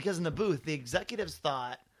 Oh, but because in the booth, the executives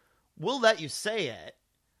thought, we'll let you say it,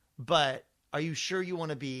 but are you sure you want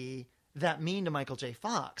to be that mean to Michael J.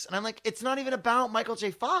 Fox? And I'm like, it's not even about Michael J.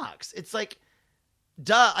 Fox. It's like,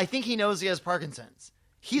 duh, I think he knows he has Parkinson's.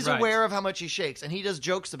 He's Right. aware of how much he shakes, and he does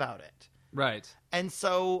jokes about it. Right. And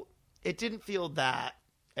so it didn't feel that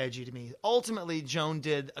edgy to me. Ultimately, Joan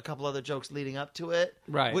did a couple other jokes leading up to it,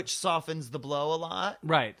 Right. which softens the blow a lot.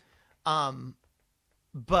 Right.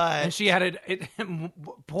 But And she had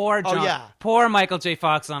poor John, yeah. poor Michael J.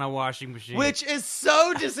 Fox on a washing machine. which is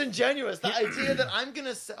so disingenuous. The idea that I'm going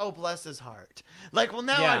to say, oh, bless his heart. Like, well,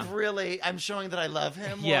 now Yeah. I'm showing that I love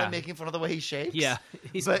him while Yeah. I'm making fun of the way he shakes. yeah,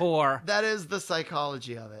 he's But poor. That is the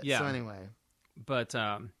psychology of it. Yeah. So anyway. But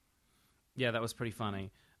yeah, that was pretty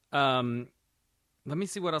funny. Let me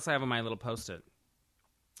see what else I have on my little Post-it.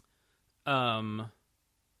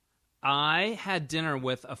 I had dinner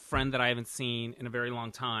with a friend that I haven't seen in a very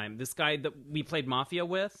long time. This guy that we played Mafia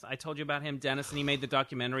with. I told you about him, Dennis, and he made the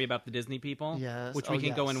documentary about the Disney people, Yes. which Oh, we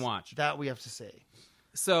can go yes. and watch. That we have to see.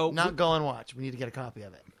 So Not go and watch. We need to get a copy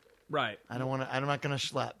of it. right. I'm not going to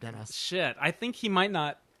schlep, Dennis. Shit, I think he might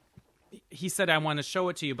not. He said I want to show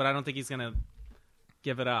it to you, but I don't think he's gonna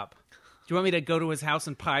give it up. Do you want me to go to his house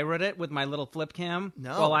and pirate it with my little flip cam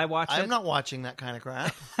No. while I watch it? I'm not watching that kind of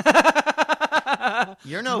crap.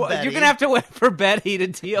 You're no Well, Betty. you're gonna have to wait for Betty to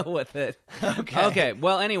deal with it. Okay. Okay.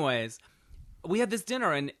 Well, anyways, we had this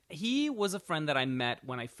dinner, and he was a friend that I met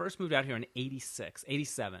when I first moved out here in 86,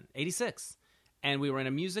 and we were in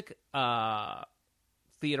a music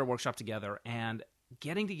theater workshop together. And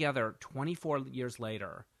getting together 24 years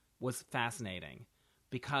later was fascinating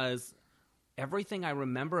because everything I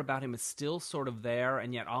remember about him is still sort of there,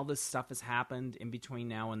 and yet all this stuff has happened in between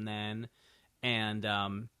now and then.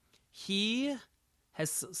 And he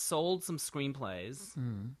has sold some screenplays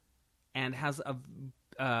and has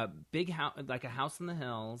a big house, like a house in the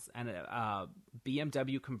hills, and a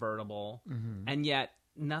BMW convertible, and yet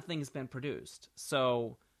nothing's been produced.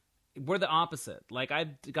 So we're the opposite. Like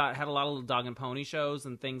had a lot of little dog and pony shows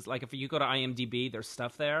and things. Like if you go to IMDb, there's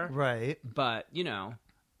stuff there, Right. but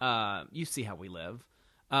you see how we live.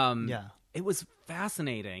 Yeah. It was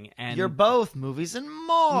fascinating, and You're both movies and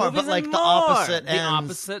more, movies but like and the more. opposite The ends.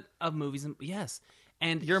 opposite of movies and yes,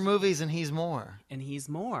 and You're movies and he's more. and he's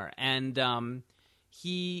more, and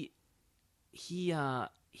he he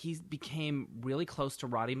became really close to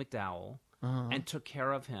Roddy McDowall and took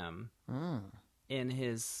care of him in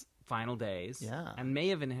his final days. Yeah. And may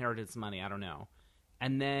have inherited some money. I don't know.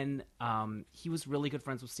 And then he was really good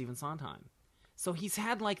friends with Stephen Sondheim. So he's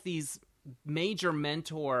had like these major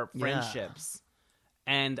mentor friendships.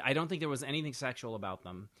 And I don't think there was anything sexual about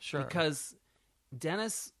them. Sure. Because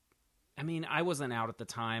Dennis, I mean, I wasn't out at the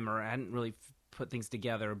time or hadn't really put things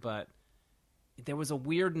together, but there was a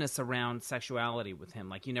weirdness around sexuality with him.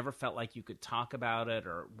 Like, you never felt like you could talk about it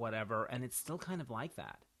or whatever. And it's still kind of like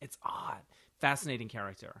that. It's odd. Fascinating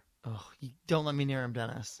character. Oh, you don't let me near him,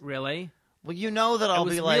 Dennis. Really? Well, you know that I'll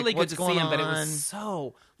be like, really what's good to going see him, on? but it was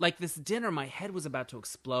so like this dinner. My head was about to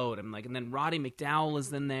explode. I'm like, and then Roddy McDowall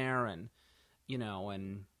is in there, and you know,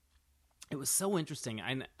 and it was so interesting.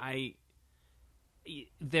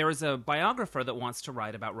 There is a biographer that wants to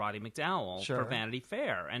write about Roddy McDowall for Vanity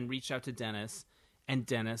Fair, and reached out to Dennis, and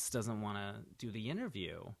Dennis doesn't want to do the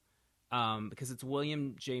interview because it's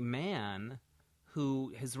William J. Mann,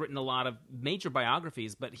 who has written a lot of major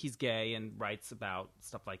biographies, but he's gay and writes about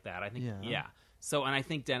stuff like that. I think, yeah. So, and I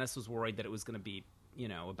think Dennis was worried that it was going to be, you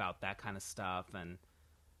know, about that kind of stuff. And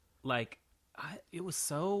like, I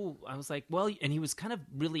was like, well, and he was kind of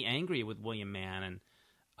really angry with William Mann.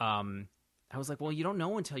 And I was like, well, you don't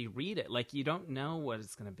know until you read it. Like, you don't know what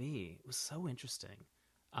it's going to be. It was so interesting.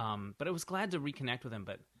 But I was glad to reconnect with him,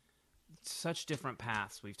 but such different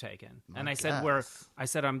paths we've taken. And I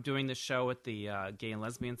said I'm doing this show at the Gay and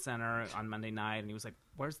Lesbian Center on Monday night, and he was like,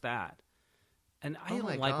 where's that? And I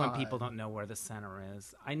don't like when people don't know where the center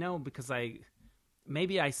is. I know because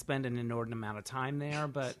maybe I spend an inordinate amount of time there,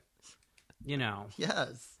 but you know.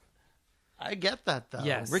 Yes. I get that though.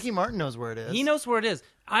 Yes. Ricky Martin knows where it is. He knows where it is.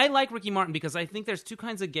 I like Ricky Martin because I think there's two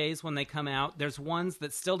kinds of gays when they come out. There's ones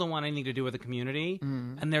that still don't want anything to do with the community,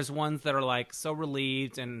 and there's ones that are like so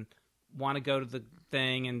relieved and want to go to the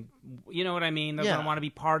thing, and you know what I mean? They're going to want to be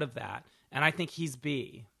part of that. And I think he's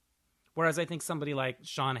B. Whereas I think somebody like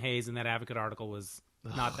Sean Hayes in that Advocate article was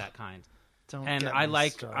not that kind.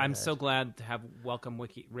 I'm so glad to have welcome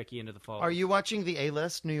Ricky into the fold. Are you watching the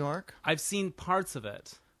A-List New York? I've seen parts of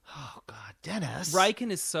it. Oh God, Dennis.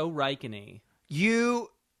 Riken is so Riken-y.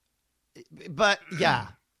 But yeah,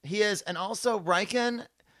 he is. And also Riken,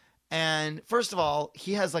 and first of all,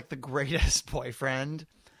 he has like the greatest boyfriend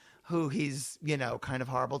who he's, you know, kind of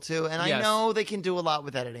horrible to. And I know they can do a lot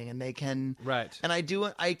with editing, and they can. Right. And I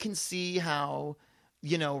can see how,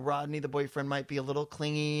 you know, Rodney, the boyfriend, might be a little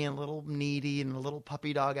clingy and a little needy and a little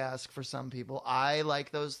puppy dog-esque for some people. I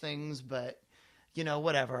like those things, but, you know,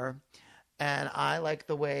 whatever. And I like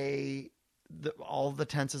the way all the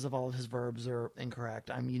tenses of all of his verbs are incorrect.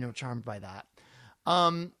 I'm, you know, charmed by that.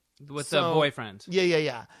 With the boyfriend.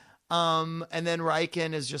 Yeah. And then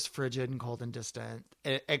Riken is just frigid and cold and distant,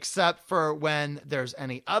 except for when there's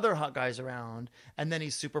any other hot guys around, and then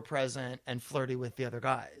he's super present and flirty with the other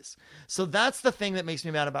guys. So that's the thing that makes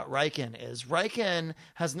me mad about Riken is Riken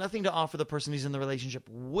has nothing to offer the person he's in the relationship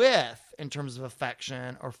with in terms of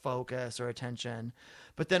affection or focus or attention.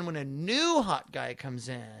 But then when a new hot guy comes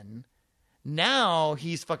in, now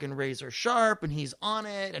he's fucking razor sharp and he's on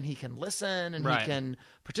it and he can listen and he can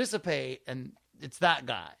participate, and it's that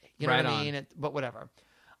guy. You know what I mean? But whatever.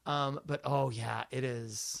 But oh yeah, it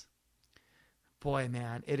is. Boy,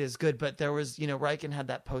 man, it is good. But there was, you know, Riken had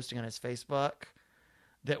that posting on his Facebook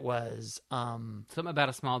that was something about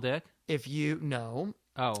a small dick. If you know,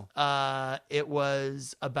 it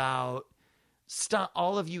was about stop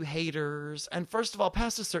all of you haters. And first of all,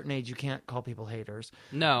 past a certain age, you can't call people haters.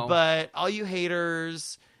 No, but all you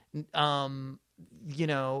haters, you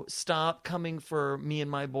know, stop coming for me and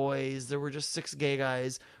my boys. There were just 6 gay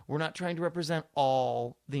guys. We're not trying to represent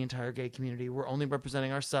the entire gay community. We're only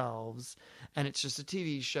representing ourselves. And it's just a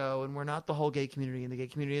TV show. And we're not the whole gay community. And the gay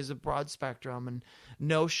community is a broad spectrum. And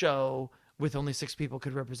no show with only 6 people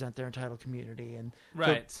could represent their entire community. And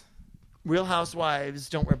right. Real Housewives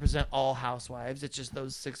don't represent all housewives. It's just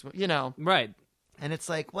those 6, you know. Right. And it's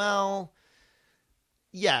like, well,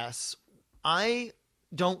 yes, I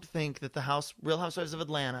don't think that the Real Housewives of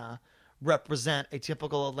Atlanta represent a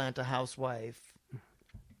typical Atlanta housewife,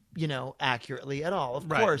 you know, accurately at all. Of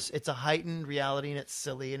course, it's a heightened reality and it's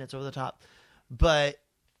silly and it's over the top. But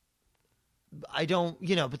I don't,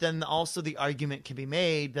 you know, but then also the argument can be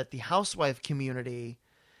made that the housewife community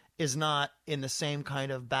is not in the same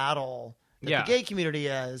kind of battle that the gay community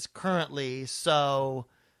is currently. So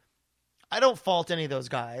I don't fault any of those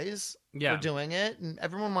guys for doing it. And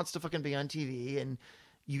everyone wants to fucking be on TV, and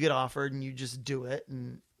you get offered and you just do it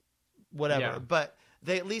and whatever. Yeah. But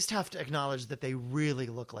they at least have to acknowledge that they really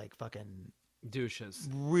look like fucking douches.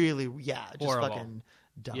 Really, yeah, just Horrible. fucking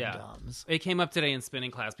dum-dums. It came up today in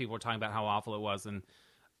spinning class. People were talking about how awful it was, and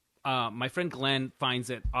my friend Glenn finds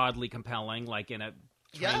it oddly compelling, like in a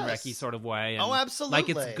train wrecky sort of way. And Oh, absolutely. like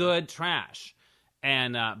it's good trash.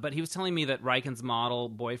 And but he was telling me that Riken's model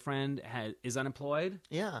boyfriend is unemployed.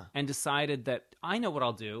 Yeah. And decided that I know what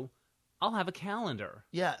I'll do. I'll have a calendar.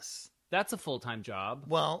 Yes. That's a full-time job.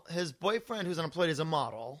 Well, his boyfriend, who's unemployed, is a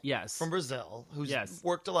model. Yes. From Brazil, who's Yes.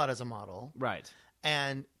 worked a lot as a model. Right.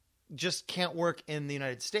 And just can't work in the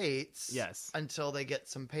United States. Yes. Until they get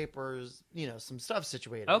some papers, some stuff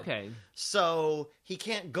situated. Okay. So he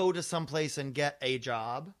can't go to someplace and get a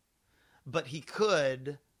job, but he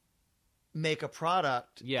could make a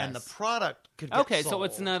product, Yes. and the product could get Okay, sold. so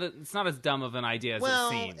it's not as dumb of an idea as well,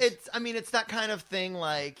 it seems. it's that kind of thing.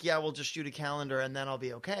 Like, yeah, we'll just shoot a calendar and then I'll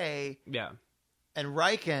be okay. Yeah. And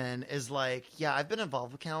Riken is like, yeah, I've been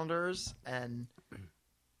involved with calendars, and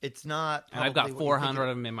it's not. And I've got probably what you 400 think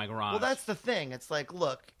of them in my garage. Well, that's the thing. It's like,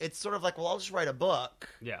 look, it's sort of like, well, I'll just write a book,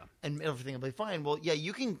 Yeah. and everything will be fine. Well, yeah,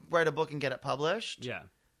 you can write a book and get it published, Yeah.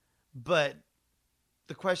 but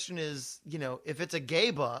the question is, if it's a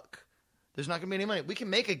gay book, there's not going to be any money. We can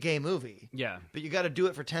make a gay movie, Yeah. but you got to do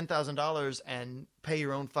it for $10,000 and pay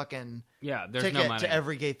your own fucking Yeah. There's ticket no money. to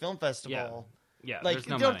every gay film festival. Yeah. Like, There's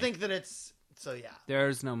no don't money. think that it's so. Yeah,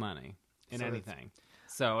 There's no money in So it's- anything.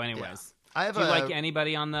 So, anyways, I have do you a like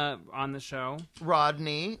anybody on the show?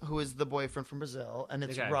 Rodney, who is the boyfriend from Brazil, and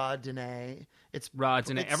it's Okay. Rodney. It's Rod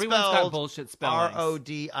and it's everyone's got spelled bullshit spellings.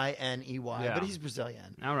 Rodiney, Yeah. but he's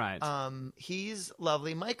Brazilian. All right. He's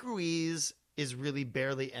lovely. Mike Ruiz is really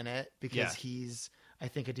barely in it because Yeah. he's, I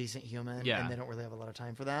think, a decent human, Yeah. and they don't really have a lot of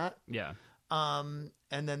time for that. Yeah.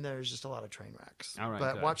 And then there's just a lot of train wrecks. All right,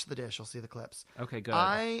 but good. watch the dish; you'll see the clips. Okay. Good.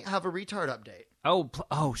 I have a retard update.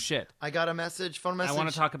 Oh shit! I got a phone message. I want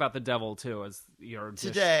to talk about the devil too, as your dish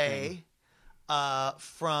thing. today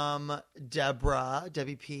from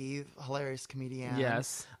Debbie P, hilarious comedian.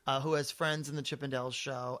 Yes. Who has friends in the Chippendales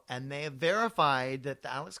show, and they have verified that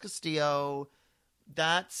the Alex Castillo,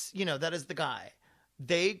 that is the guy.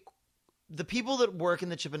 The people that work in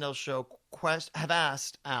the Chippendales show have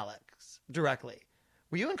asked Alex directly,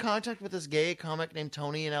 were you in contact with this gay comic named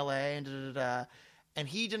Tony in LA? And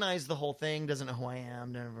he denies the whole thing, doesn't know who I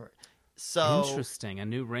am. Never. So Interesting. A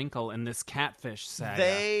new wrinkle in this catfish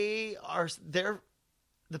saga.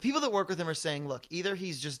 the people that work with him are saying, look, either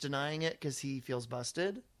he's just denying it because he feels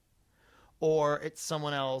busted, or it's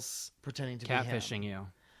someone else pretending to be him. catfishing you.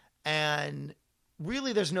 And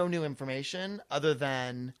really, there's no new information other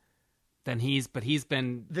than Then he's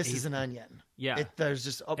been. this is an onion. Yeah. There's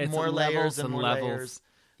just It's more levels layers and and more levels. layers.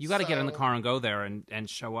 You got to get in the So- car and go there and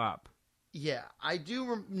show up. Yeah, I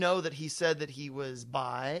do know that he said that he was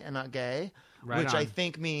bi and not gay, Right which I on.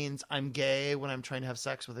 think means I'm gay when I'm trying to have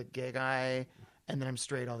sex with a gay guy, and then I'm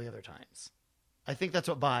straight all the other times. I think that's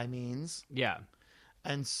what bi means. Yeah.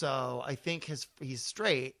 And so I think he's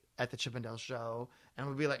straight at the Chippendale show and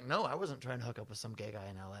would be like, no, I wasn't trying to hook up with some gay guy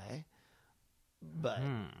in LA. But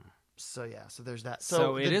so yeah, so there's that.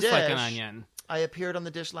 So it The is like an Dish, onion. I appeared on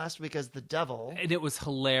the Dish last week as the devil. And it was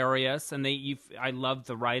hilarious, and I loved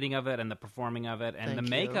the writing of it and the performing of it, and Thank the you.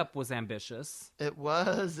 makeup was ambitious, It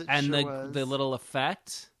was. It and sure was. the little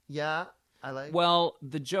effect. Yeah, I like. Well,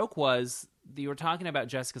 the joke was you were talking about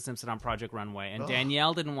Jessica Simpson on Project Runway, and Ugh.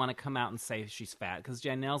 Danielle didn't want to come out and say she's fat because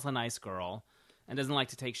Danielle's a nice girl and doesn't like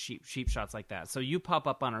to take cheap shots like that. So you pop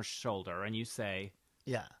up on her shoulder and you say,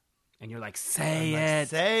 Yeah. and you're like, say I'm it. like,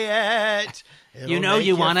 say it. You It'll know make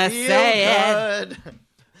you wanna feel say it. good.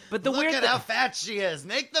 But the Look weird at how fat she is.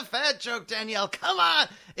 Make the fat joke, Danielle. Come on.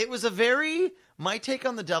 It was my take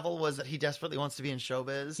on the devil was that he desperately wants to be in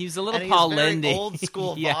showbiz. He's a little and Paul very Lindy. old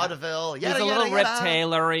school Yeah. vaudeville. He's Yada, a little yada, Rip yada.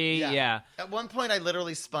 Taylory. Yeah. At one point, I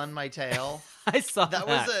literally spun my tail. I saw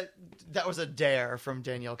That was a dare from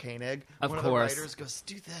Danielle Koenig. Of One course. of the writers goes,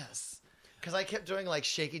 do this. Because I kept doing like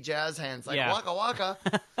shaky jazz hands, like Yeah. waka waka.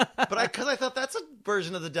 But because I thought that's a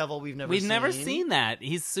version of the devil we've never seen. never seen that.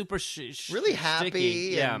 He's super Really happy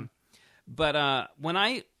sticky. Yeah. and- But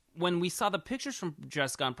when we saw the pictures from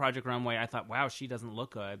Jessica on Project Runway, I thought, wow, she doesn't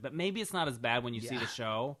look good. But maybe it's not as bad when you see Yeah. the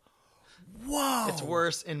show. Whoa. It's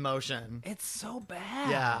worse in motion. It's so bad.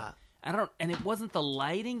 Yeah. And it wasn't the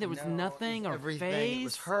lighting. There was No, nothing it was or everything. face. It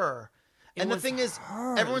was her. It And the was thing is,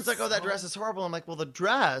 her. everyone's like, oh, that So- dress is horrible. I'm like, well, the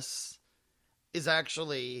dress is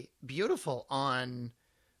actually beautiful on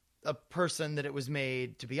a person that it was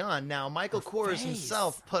made to be on. Now, Michael Kors face.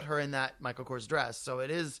 himself put her in that Michael Kors dress, so it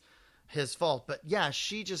is his fault. But yeah,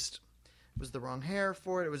 she just was the wrong hair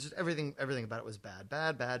for it. It was just everything about it was bad.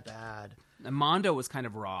 And Mondo was kind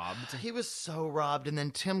of robbed. He was so robbed. And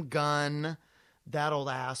then Tim Gunn that old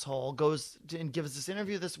asshole, goes and gives this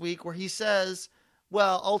interview this week where he says,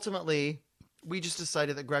 well, ultimately, we just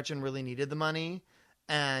decided that Gretchen really needed the money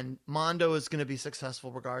and Mondo is going to be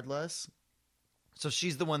successful regardless. So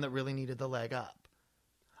she's the one that really needed the leg up.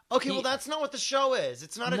 Okay, well, that's not what the show is.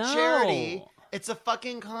 It's not a charity. It's a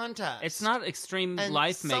fucking contest. It's not Extreme and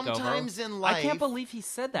Life Makeover. Sometimes in life, I can't believe he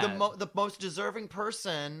said that. The most deserving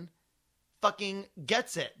person fucking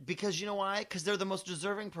gets it. Because you know why? Because they're the most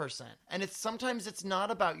deserving person. And sometimes it's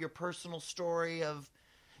not about your personal story of...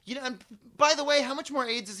 and by the way, how much more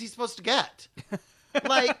AIDS is he supposed to get?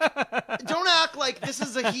 Like, don't act like this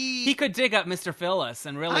is a he. He could dig up Mr. Phyllis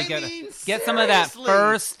and really get some of that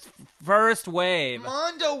first wave.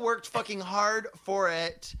 Mondo worked fucking hard for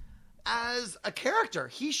it as a character.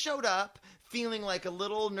 He showed up feeling like a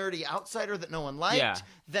little nerdy outsider that no one liked. Yeah.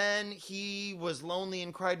 Then he was lonely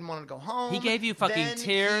and cried and wanted to go home. He gave you fucking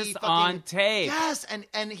tears on tape. Yes,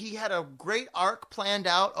 and he had a great arc planned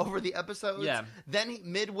out over the episodes. Yeah. Then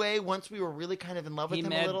midway, once we were really kind of in love with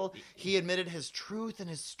him a little, he admitted his truth and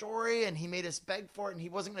his story, and he made us beg for it, and he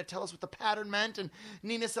wasn't going to tell us what the pattern meant. And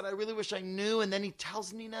Nina said, I really wish I knew. And then he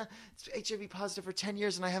tells Nina, it's HIV positive for 10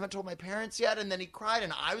 years, and I haven't told my parents yet. And then he cried,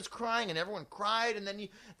 and I was crying, and everyone cried. And then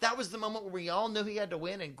that was the moment where we all knew he had to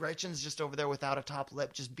win, and Gretchen's just over there without a top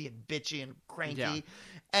lip, just being bitchy and cranky. Yeah.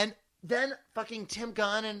 And then fucking Tim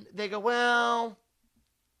Gunn, and they go, well,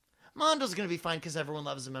 Mondo's going to be fine because everyone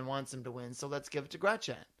loves him and wants him to win, so let's give it to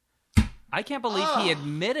Gretchen. I can't believe he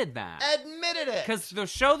admitted that. Admitted it. Because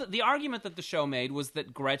the argument that the show made was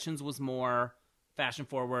that Gretchen's was more fashion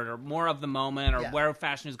forward or more of the moment or where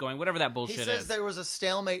fashion is going, whatever that bullshit is. He says there was a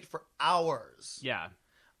stalemate for hours. Yeah.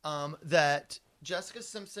 That Jessica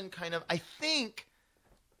Simpson kind of, I think,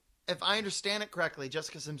 if I understand it correctly,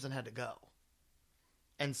 Jessica Simpson had to go.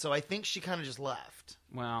 And so I think she kind of just left.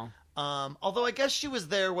 Wow. Although I guess she was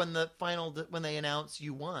there when when they announced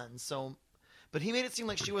you won. So, but he made it seem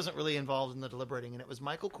like she wasn't really involved in the deliberating. And it was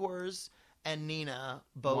Michael Kors and Nina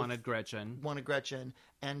both wanted Gretchen.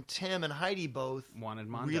 And Tim and Heidi both wanted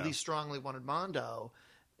Mondo. Really strongly wanted Mondo.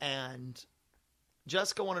 And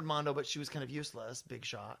Jessica wanted Mondo, but she was kind of useless. Big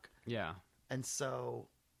shock. Yeah. And so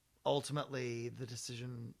ultimately the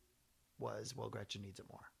decision was, well, Gretchen needs it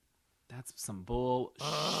more. That's some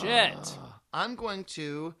bullshit. I'm going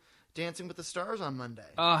to Dancing with the Stars on Monday.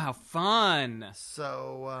 Oh, how fun.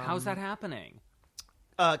 So how's that happening?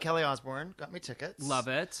 Kelly Osbourne got me tickets. Love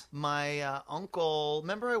it. My uncle,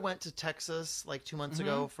 remember I went to Texas like 2 months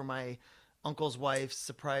ago for my uncle's wife's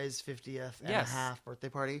surprise 50th and a half birthday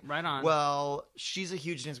party? Right on. Well, she's a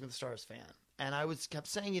huge Dancing with the Stars fan. And I kept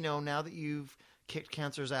saying, now that you've kicked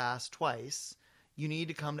cancer's ass twice, you need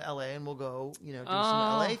to come to LA and we'll go, do some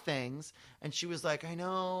LA things. And she was like, I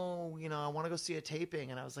know, I want to go see a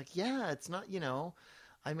taping. And I was like, yeah, it's not,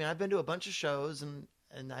 I mean, I've been to a bunch of shows and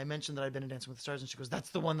I mentioned that I'd been in Dancing with the Stars and she goes, that's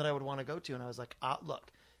the one that I would want to go to. And I was like,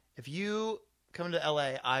 look, if you come to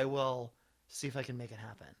LA, I will see if I can make it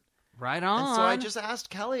happen. Right on. And so I just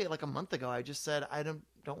asked Kelly like a month ago, I just said, I don't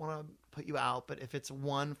want to put you out, but if it's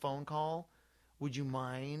one phone call, would you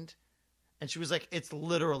mind? And she was like, it's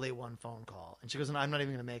literally one phone call. And she goes, I'm not even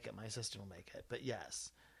going to make it. My assistant will make it. But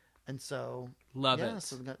yes. And so. Love it.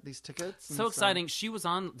 So we got these tickets. So exciting. She was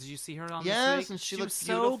on. Did you see her on this week? Yes, and she looked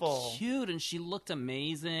beautiful. So cute, and she looked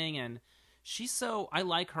amazing. And she's so. I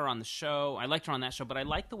like her on the show. I liked her on that show, but I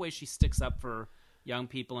like the way she sticks up for young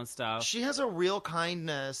people and stuff. She has a real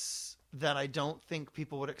kindness that I don't think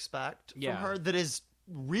people would expect from her that is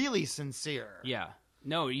really sincere. Yeah.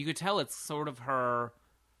 No, you could tell it's sort of her.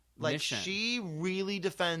 Like, mission. She really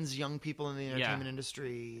defends young people in the entertainment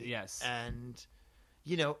industry. Yes. And,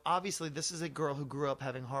 obviously this is a girl who grew up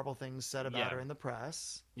having horrible things said about her in the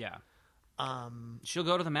press. Yeah. She'll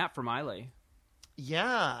go to the mat for Miley.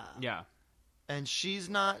 Yeah. Yeah. And she's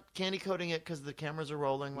not candy coating it because the cameras are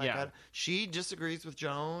rolling. She disagrees with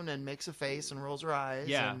Joan and makes a face and rolls her eyes.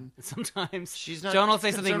 Yeah. And sometimes she's not Joan will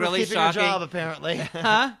say something really shocking. Her job, apparently.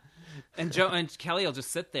 Huh? And Kelly will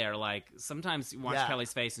just sit there. Like, sometimes you watch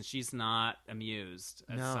Kelly's face and she's not amused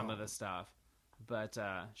at some of the stuff. But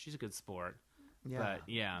she's a good sport. Yeah.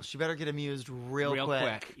 But, she better get amused real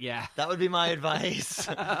quick. Yeah. That would be my advice.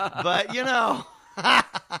 But,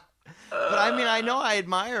 But, I mean, I know I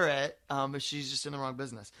admire it, but she's just in the wrong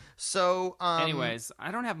business. So, anyways,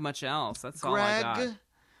 I don't have much else. That's all I got.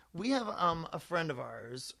 We have a friend of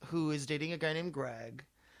ours who is dating a guy named Greg,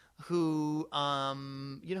 who,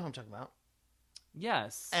 you know who I'm talking about.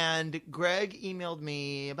 Yes. And Greg emailed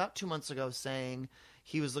me about 2 months ago saying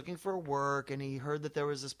he was looking for work and he heard that there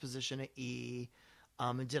was this position at E!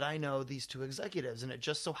 And did I know these two executives? And it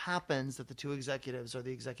just so happens that the two executives are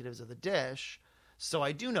the executives of The Dish, so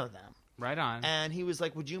I do know them. Right on. And he was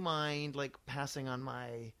like, would you mind like passing on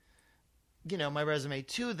my, my resume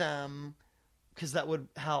to them? Because that would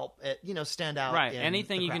help it, stand out. Right. in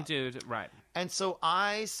Anything the you can crowd. do. Right. And so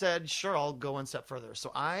I said, sure, I'll go one step further.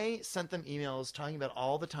 So I sent them emails talking about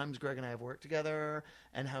all the times Greg and I have worked together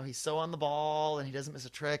and how he's so on the ball and he doesn't miss a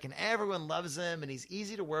trick and everyone loves him and he's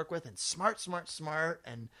easy to work with and smart.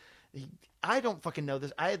 And I don't fucking know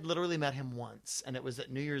this. I had literally met him once and it was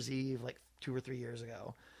at New Year's Eve, like 2 or 3 years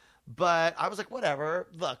ago. But I was like, whatever.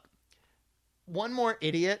 Look, one more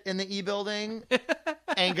idiot in the E building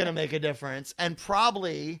ain't going to make a difference. And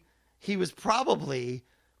he was probably,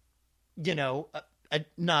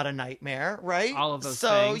 not a nightmare, right? All of those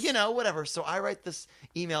so, things. whatever. So I write this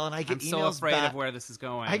email and I get I'm emails so afraid back. of where this is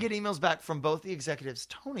going. I get emails back from both the executives.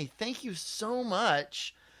 Tony, thank you so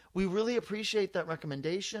much. We really appreciate that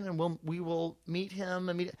recommendation, and we will meet him.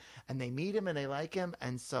 And they meet him, and they like him.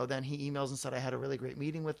 And so then he emails and said, I had a really great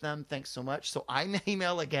meeting with them. Thanks so much. So I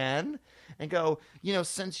email again and go,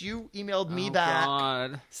 since you emailed me back,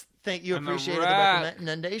 God. thank you, I'm a appreciated the wreck.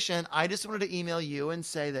 recommendation. I just wanted to email you and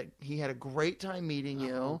say that he had a great time meeting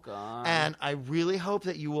you. Oh, God. And I really hope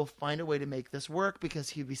that you will find a way to make this work because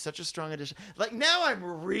he'd be such a strong addition. Like, now I'm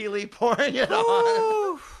really pouring it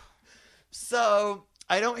on. So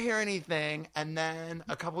I don't hear anything. And then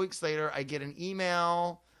a couple weeks later, I get an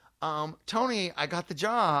email. Tony, I got the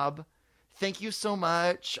job. Thank you so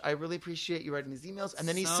much. I really appreciate you writing these emails. And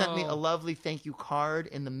then he sent me a lovely thank you card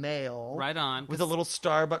in the mail. Right on. With a little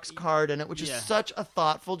Starbucks card in it, which is Yeah. such a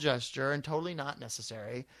thoughtful gesture and totally not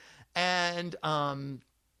necessary. And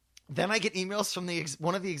then I get emails from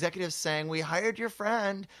one of the executives saying, we hired your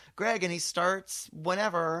friend, Greg, and he starts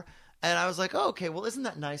whenever. And I was like, oh, okay, well, isn't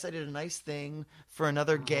that nice? I did a nice thing for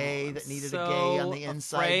another gay that needed a gay on the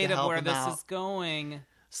inside afraid to of help where him this out. is going.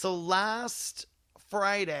 So last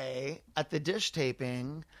Friday at the dish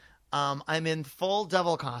taping, I'm in full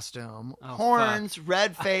devil costume, Oh, horns,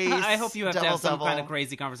 red face. I hope you have to have some devil. kind of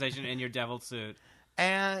crazy conversation in your devil suit.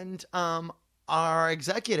 And our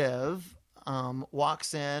executive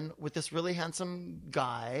walks in with this really handsome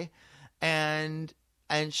guy, and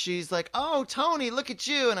she's like, "Oh, Tony, look at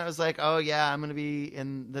you!" And I was like, "Oh yeah, I'm going to be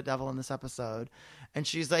in the devil in this episode." And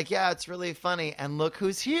she's like, "Yeah, it's really funny." And look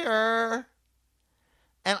who's here.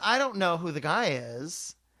 And I don't know who the guy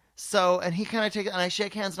is. So, and he kind of takes it, and I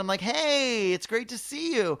shake hands, and I'm like, "Hey, it's great to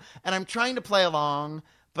see you." And I'm trying to play along,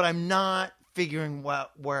 but I'm not figuring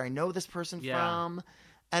where I know this person from.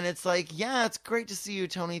 And it's like, "Yeah, it's great to see you,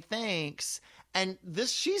 Tony. Thanks." And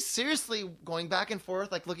she's seriously going back and forth,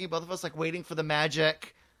 like looking at both of us, like waiting for the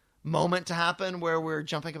magic moment to happen where we're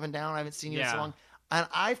jumping up and down. I haven't seen you in so long. And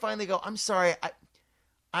I finally go, "I'm sorry.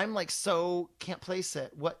 I'm like, so can't place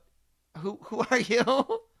it. Who are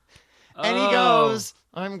you?" And he goes,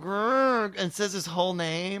 "I'm Greg," and says his whole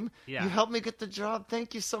name. Yeah. "You helped me get the job.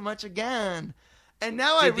 Thank you so much again." And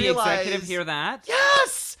now Did I realize, the executive hear that?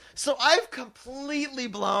 yes. So I've completely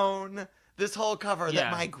blown this whole cover Yeah.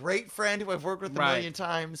 that my great friend who I've worked with a Right. million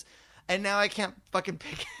times, and now I can't fucking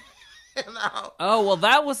pick him out. Oh, well,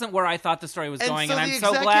 that wasn't where I thought the story was And going, so and the I'm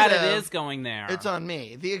so glad it executive- is going there. It's on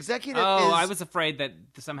me. The executive Oh, is... I was afraid that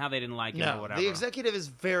somehow they didn't like him or No, whatever. the executive is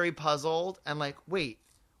very puzzled and like, wait,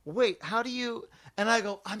 how do you... And I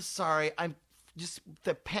go, "I'm sorry, I just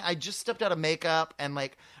stepped out of makeup and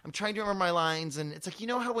like I'm trying to remember my lines." And it's like,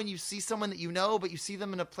 how when you see someone that you know, but you see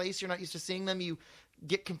them in a place you're not used to seeing them, you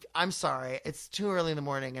get I'm sorry, it's too early in the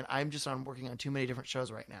morning and I'm just working on too many different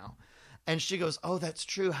shows right now. And she goes, "Oh, that's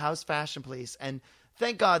true. How's Fashion Police?" And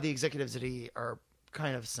thank God the executives at E are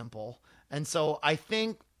kind of simple. And so I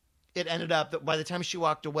think it ended up that by the time she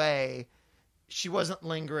walked away, she wasn't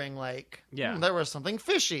lingering like, there was something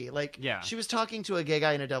fishy. Like, she was talking to a gay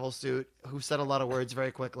guy in a devil suit who said a lot of words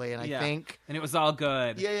very quickly. And I think... And it was all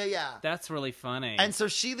good. Yeah. That's really funny. And so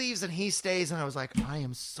she leaves and he stays. And I was like, "I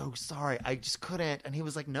am so sorry. I just couldn't." And he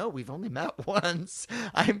was like, "No, we've only met once."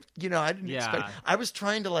 I didn't expect... I was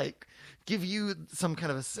trying to like give you some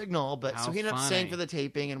kind of a signal. But so he ended up staying for the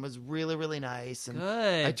taping and was really, really nice. And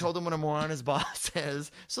good. I told him what a moron his boss is.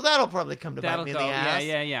 So that'll probably come to bite me in the ass.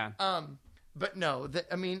 Yeah. But no,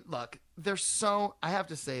 look, I have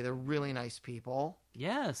to say, they're really nice people.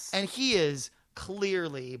 Yes. And he is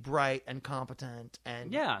clearly bright and competent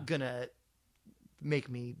and gonna make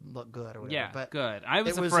me look good or whatever. Yeah, but good. I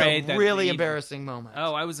was it was afraid a that really embarrassing moment.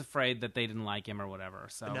 Oh, I was afraid that they didn't like him or whatever.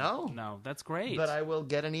 So No, that's great. But I will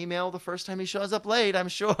get an email the first time he shows up late, I'm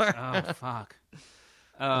sure. Oh, fuck.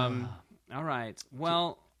 All right.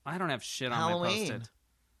 Well, I don't have shit on Halloween. my posted.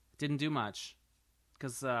 Didn't do much.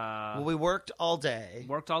 Because well, we worked all day.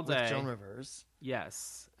 With Joan Rivers.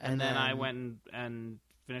 Yes. And then I went and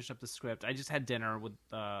finished up the script. I just had dinner with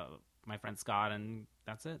my friend Scott, and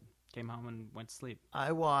that's it. Came home and went to sleep.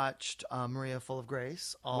 I watched Maria Full of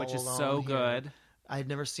Grace, Which is alone so here. good. I had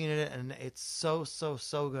never seen it, and it's so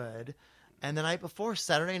good. And the night before,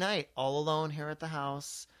 Saturday night, all alone here at the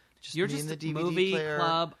house. You're me just and the DVD movie player.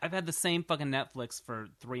 club. I've had the same fucking Netflix for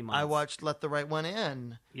 3 months. I watched Let the Right One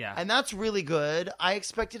In. Yeah. And that's really good. I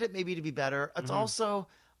expected it maybe to be better. It's Mm-hmm. also,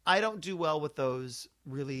 I don't do well with those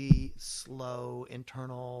really slow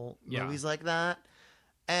internal Yeah. movies like that.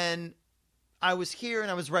 And I was here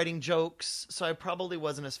and I was writing jokes, so I probably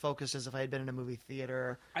wasn't as focused as if I had been in a movie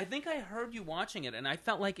theater. I think I heard you watching it, and I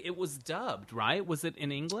felt like it was dubbed, right? Was it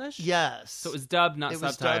in English? Yes. So it was dubbed, not It subtitled.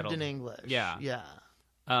 was dubbed in English. Yeah. Yeah.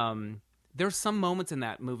 There's some moments in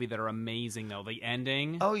that movie that are amazing, though. The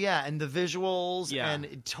ending. Oh yeah, and the visuals, Yeah.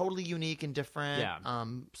 and totally unique and different. Yeah.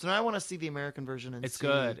 So now I want to see the American version and It's see.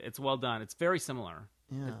 good. It's well done. It's very similar.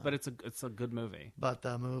 Yeah. But it's a good movie. But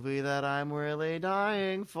the movie that I'm really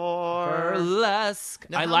dying for. Burlesque.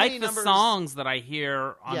 Now, I how like many the numbers- songs that I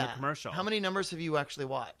hear on the commercial. How many numbers have you actually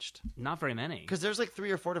watched? Not very many. Because there's like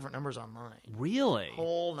 3 or 4 different numbers online. Really?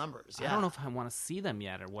 Whole numbers. Yeah. I don't know if I want to see them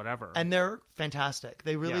yet or whatever. And they're fantastic.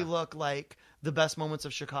 They really Yeah. look like the best moments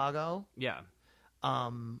of Chicago. yeah.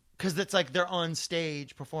 Because it's like they're on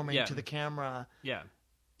stage performing Yeah. to the camera Yeah.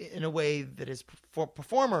 in a way that is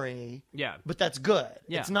performery. Yeah. But that's good.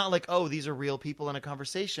 Yeah. It's not like, oh, these are real people in a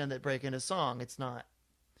conversation that break into song. It's not.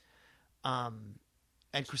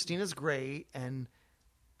 And Christina's great. And,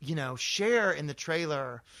 you know, Cher in the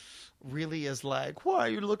trailer really is like, why are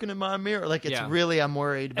you looking in my mirror? Like, it's Yeah. really, I'm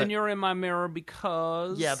worried. But, And you're in my mirror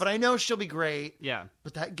because... yeah, but I know she'll be great. Yeah.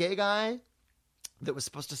 But that gay guy that was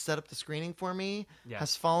supposed to set up the screening for me Yeah.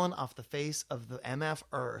 has fallen off the face of the MF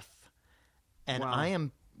earth. And Wow. I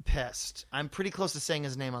am pissed. I'm pretty close to saying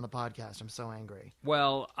his name on the podcast. I'm so angry.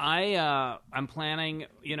 Well, I'm planning,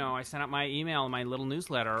 you know, I sent out my email, my little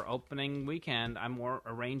newsletter, opening weekend. I'm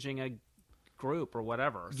arranging a group or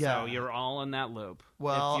whatever. Yeah. So you're all in that loop.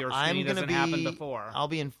 Well, if your I'm screening going to doesn't be. happen before. I'll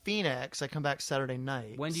be in Phoenix. I come back Saturday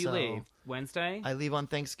night. When do you so leave? Wednesday? I leave on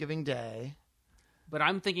Thanksgiving Day. But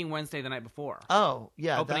I'm thinking Wednesday the night before. Oh,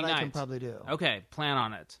 yeah, Opening that I can night. probably do. Okay, plan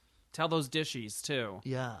on it. Tell those dishies, too.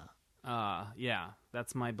 Yeah. Yeah,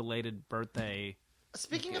 that's my belated birthday.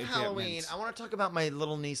 Speaking of Okay, Halloween, mint. I want to talk about my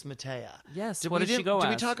little niece Matea. Yes, Did what we did she go Did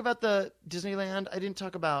we as? talk about the Disneyland? I didn't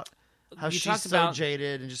talk about how You she's talked so about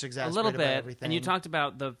jaded and just A exasperated little by bit, everything. and you talked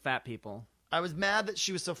about the fat people. I was mad that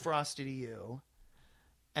she was so frosty to you,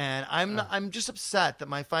 and I'm just upset that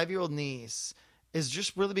my 5-year-old niece is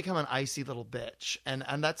just really become an icy little bitch, and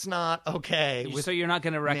that's not okay. With, So you're not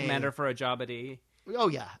going to recommend me. her for a job at E? oh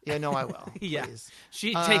yeah, no, I will. Yeah. Please.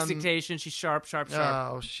 She takes dictation. She's sharp.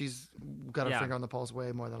 Oh, she's got her Yeah. finger on the pulse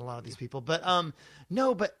way more than a lot of these people. But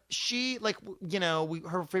no, but she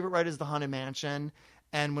her favorite ride is the Haunted Mansion.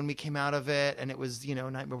 And when we came out of it, and it was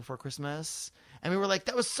Night Before Christmas, and we were like,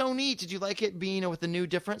 that was so neat. Did you like it being with the new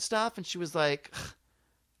different stuff? And she was like,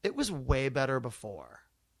 it was way better before.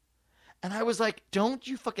 And I was like, don't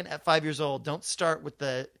you fucking at 5 years old, don't start with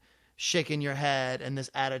the shaking your head and this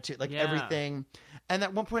attitude, like Yeah. everything. And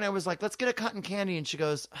at one point I was like, let's get a cotton candy. And she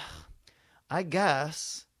goes, I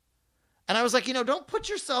guess. And I was like, don't put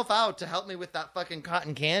yourself out to help me with that fucking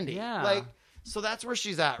cotton candy. Yeah. Like, so that's where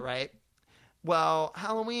she's at, right? Well,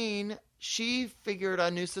 Halloween, she figured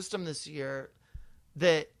a new system this year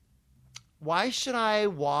that why should I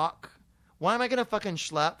walk? Why am I going to fucking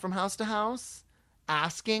schlep from house to house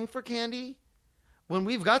asking for candy when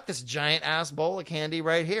we've got this giant ass bowl of candy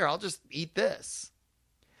right here? I'll just eat this.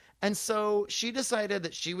 And so she decided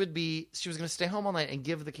that she was going to stay home all night and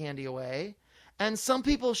give the candy away. And some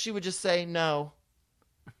people she would just say, no,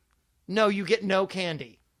 you get no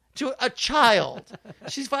candy. To a child.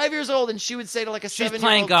 She's 5 years old, and she would say to like a She's 7-year-old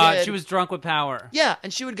playing God. kid, She was drunk with power. yeah,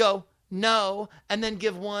 and she would go, no, and then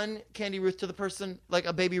give one Candy Ruth to the person, like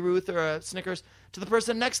a Baby Ruth or a Snickers, to the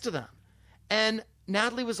person next to them. And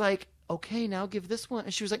Natalie was like, okay, now give this one.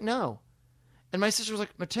 And she was like, no. And my sister was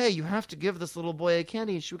like, Matei, you have to give this little boy a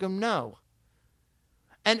candy. And she would go, no.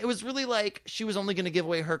 And it was really like she was only going to give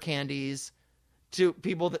away her candies to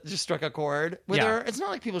people that just struck a chord with Yeah. her. It's not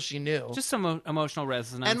like people she knew. Just some emotional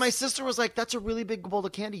resonance. And my sister was like, that's a really big bowl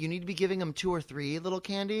of candy. You need to be giving him 2 or 3 little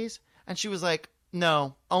candies. And she was like,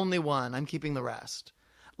 no, only one. I'm keeping the rest.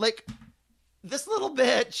 Like, this little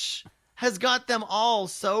bitch has got them all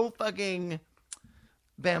so fucking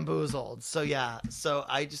bamboozled. So, yeah. So,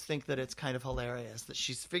 I just think that it's kind of hilarious that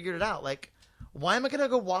she's figured it out. Like, why am I going to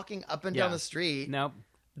go walking up and down Yeah. the street Nope.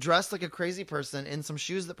 dressed like a crazy person in some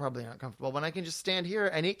shoes that probably aren't comfortable when I can just stand here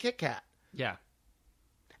and eat Kit Kat? Yeah.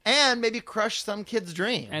 And maybe crush some kid's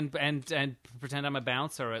dream. And pretend I'm a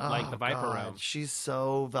bouncer at like the Viper Room. She's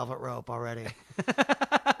so velvet rope already.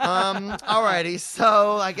 Alrighty,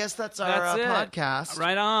 so I guess that's our podcast.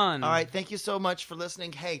 Right on. All right, thank you so much for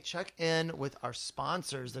listening. Hey, check in with our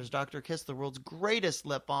sponsors. There's Dr. Kiss, the world's greatest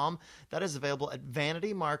lip balm. That is available at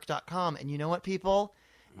vanitymark.com. And you know what, people?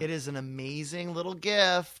 It is an amazing little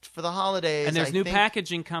gift for the holidays. And there's new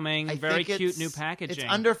packaging coming. Very cute new packaging.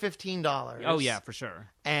 It's under $15. Oh, yeah, for sure.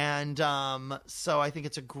 And so I think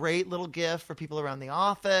it's a great little gift for people around the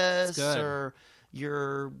office. Or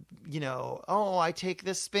you're, I take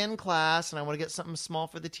this spin class and I want to get something small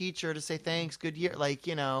for the teacher to say thanks, good year.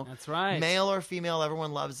 That's right. Male or female,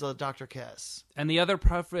 everyone loves the Dr. Kiss. And the other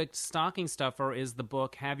perfect stocking stuffer is the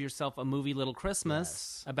book Have Yourself a Movie Little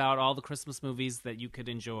Christmas, about all the Christmas movies that you could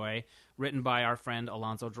enjoy, written by our friend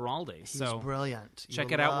Alonso Giraldi. He's brilliant.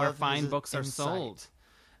 Check it out where fine books are sold.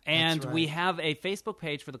 And we have a Facebook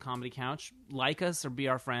page for the Comedy Couch. Like us or be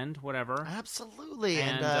our friend, whatever. Absolutely.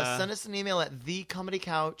 And send us an email at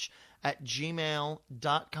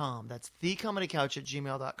thecomedycouch@gmail.com. That's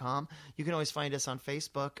thecomedycouch@gmail.com. You can always find us on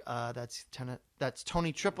Facebook. That's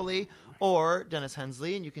Tony Tripoli or Dennis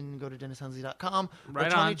Hensley. And you can go to DennisHensley.com or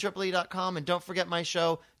TonyTripoli.com. And don't forget my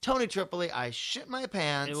show, Tony Tripoli, I Shit My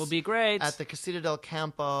Pants. It will be great. At the Casita del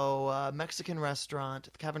Campo Mexican restaurant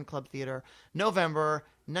at the Cabin Club Theater, November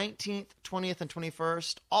 19th, 20th, and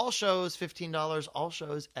 21st. All shows $15. All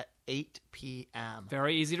shows at 8 p.m.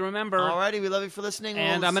 Very easy to remember. Alrighty, we love you for listening.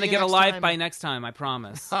 And I'm going to get a life by next time, I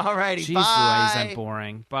promise. Alrighty, Jeez bye. Louise, I'm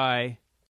boring. Bye.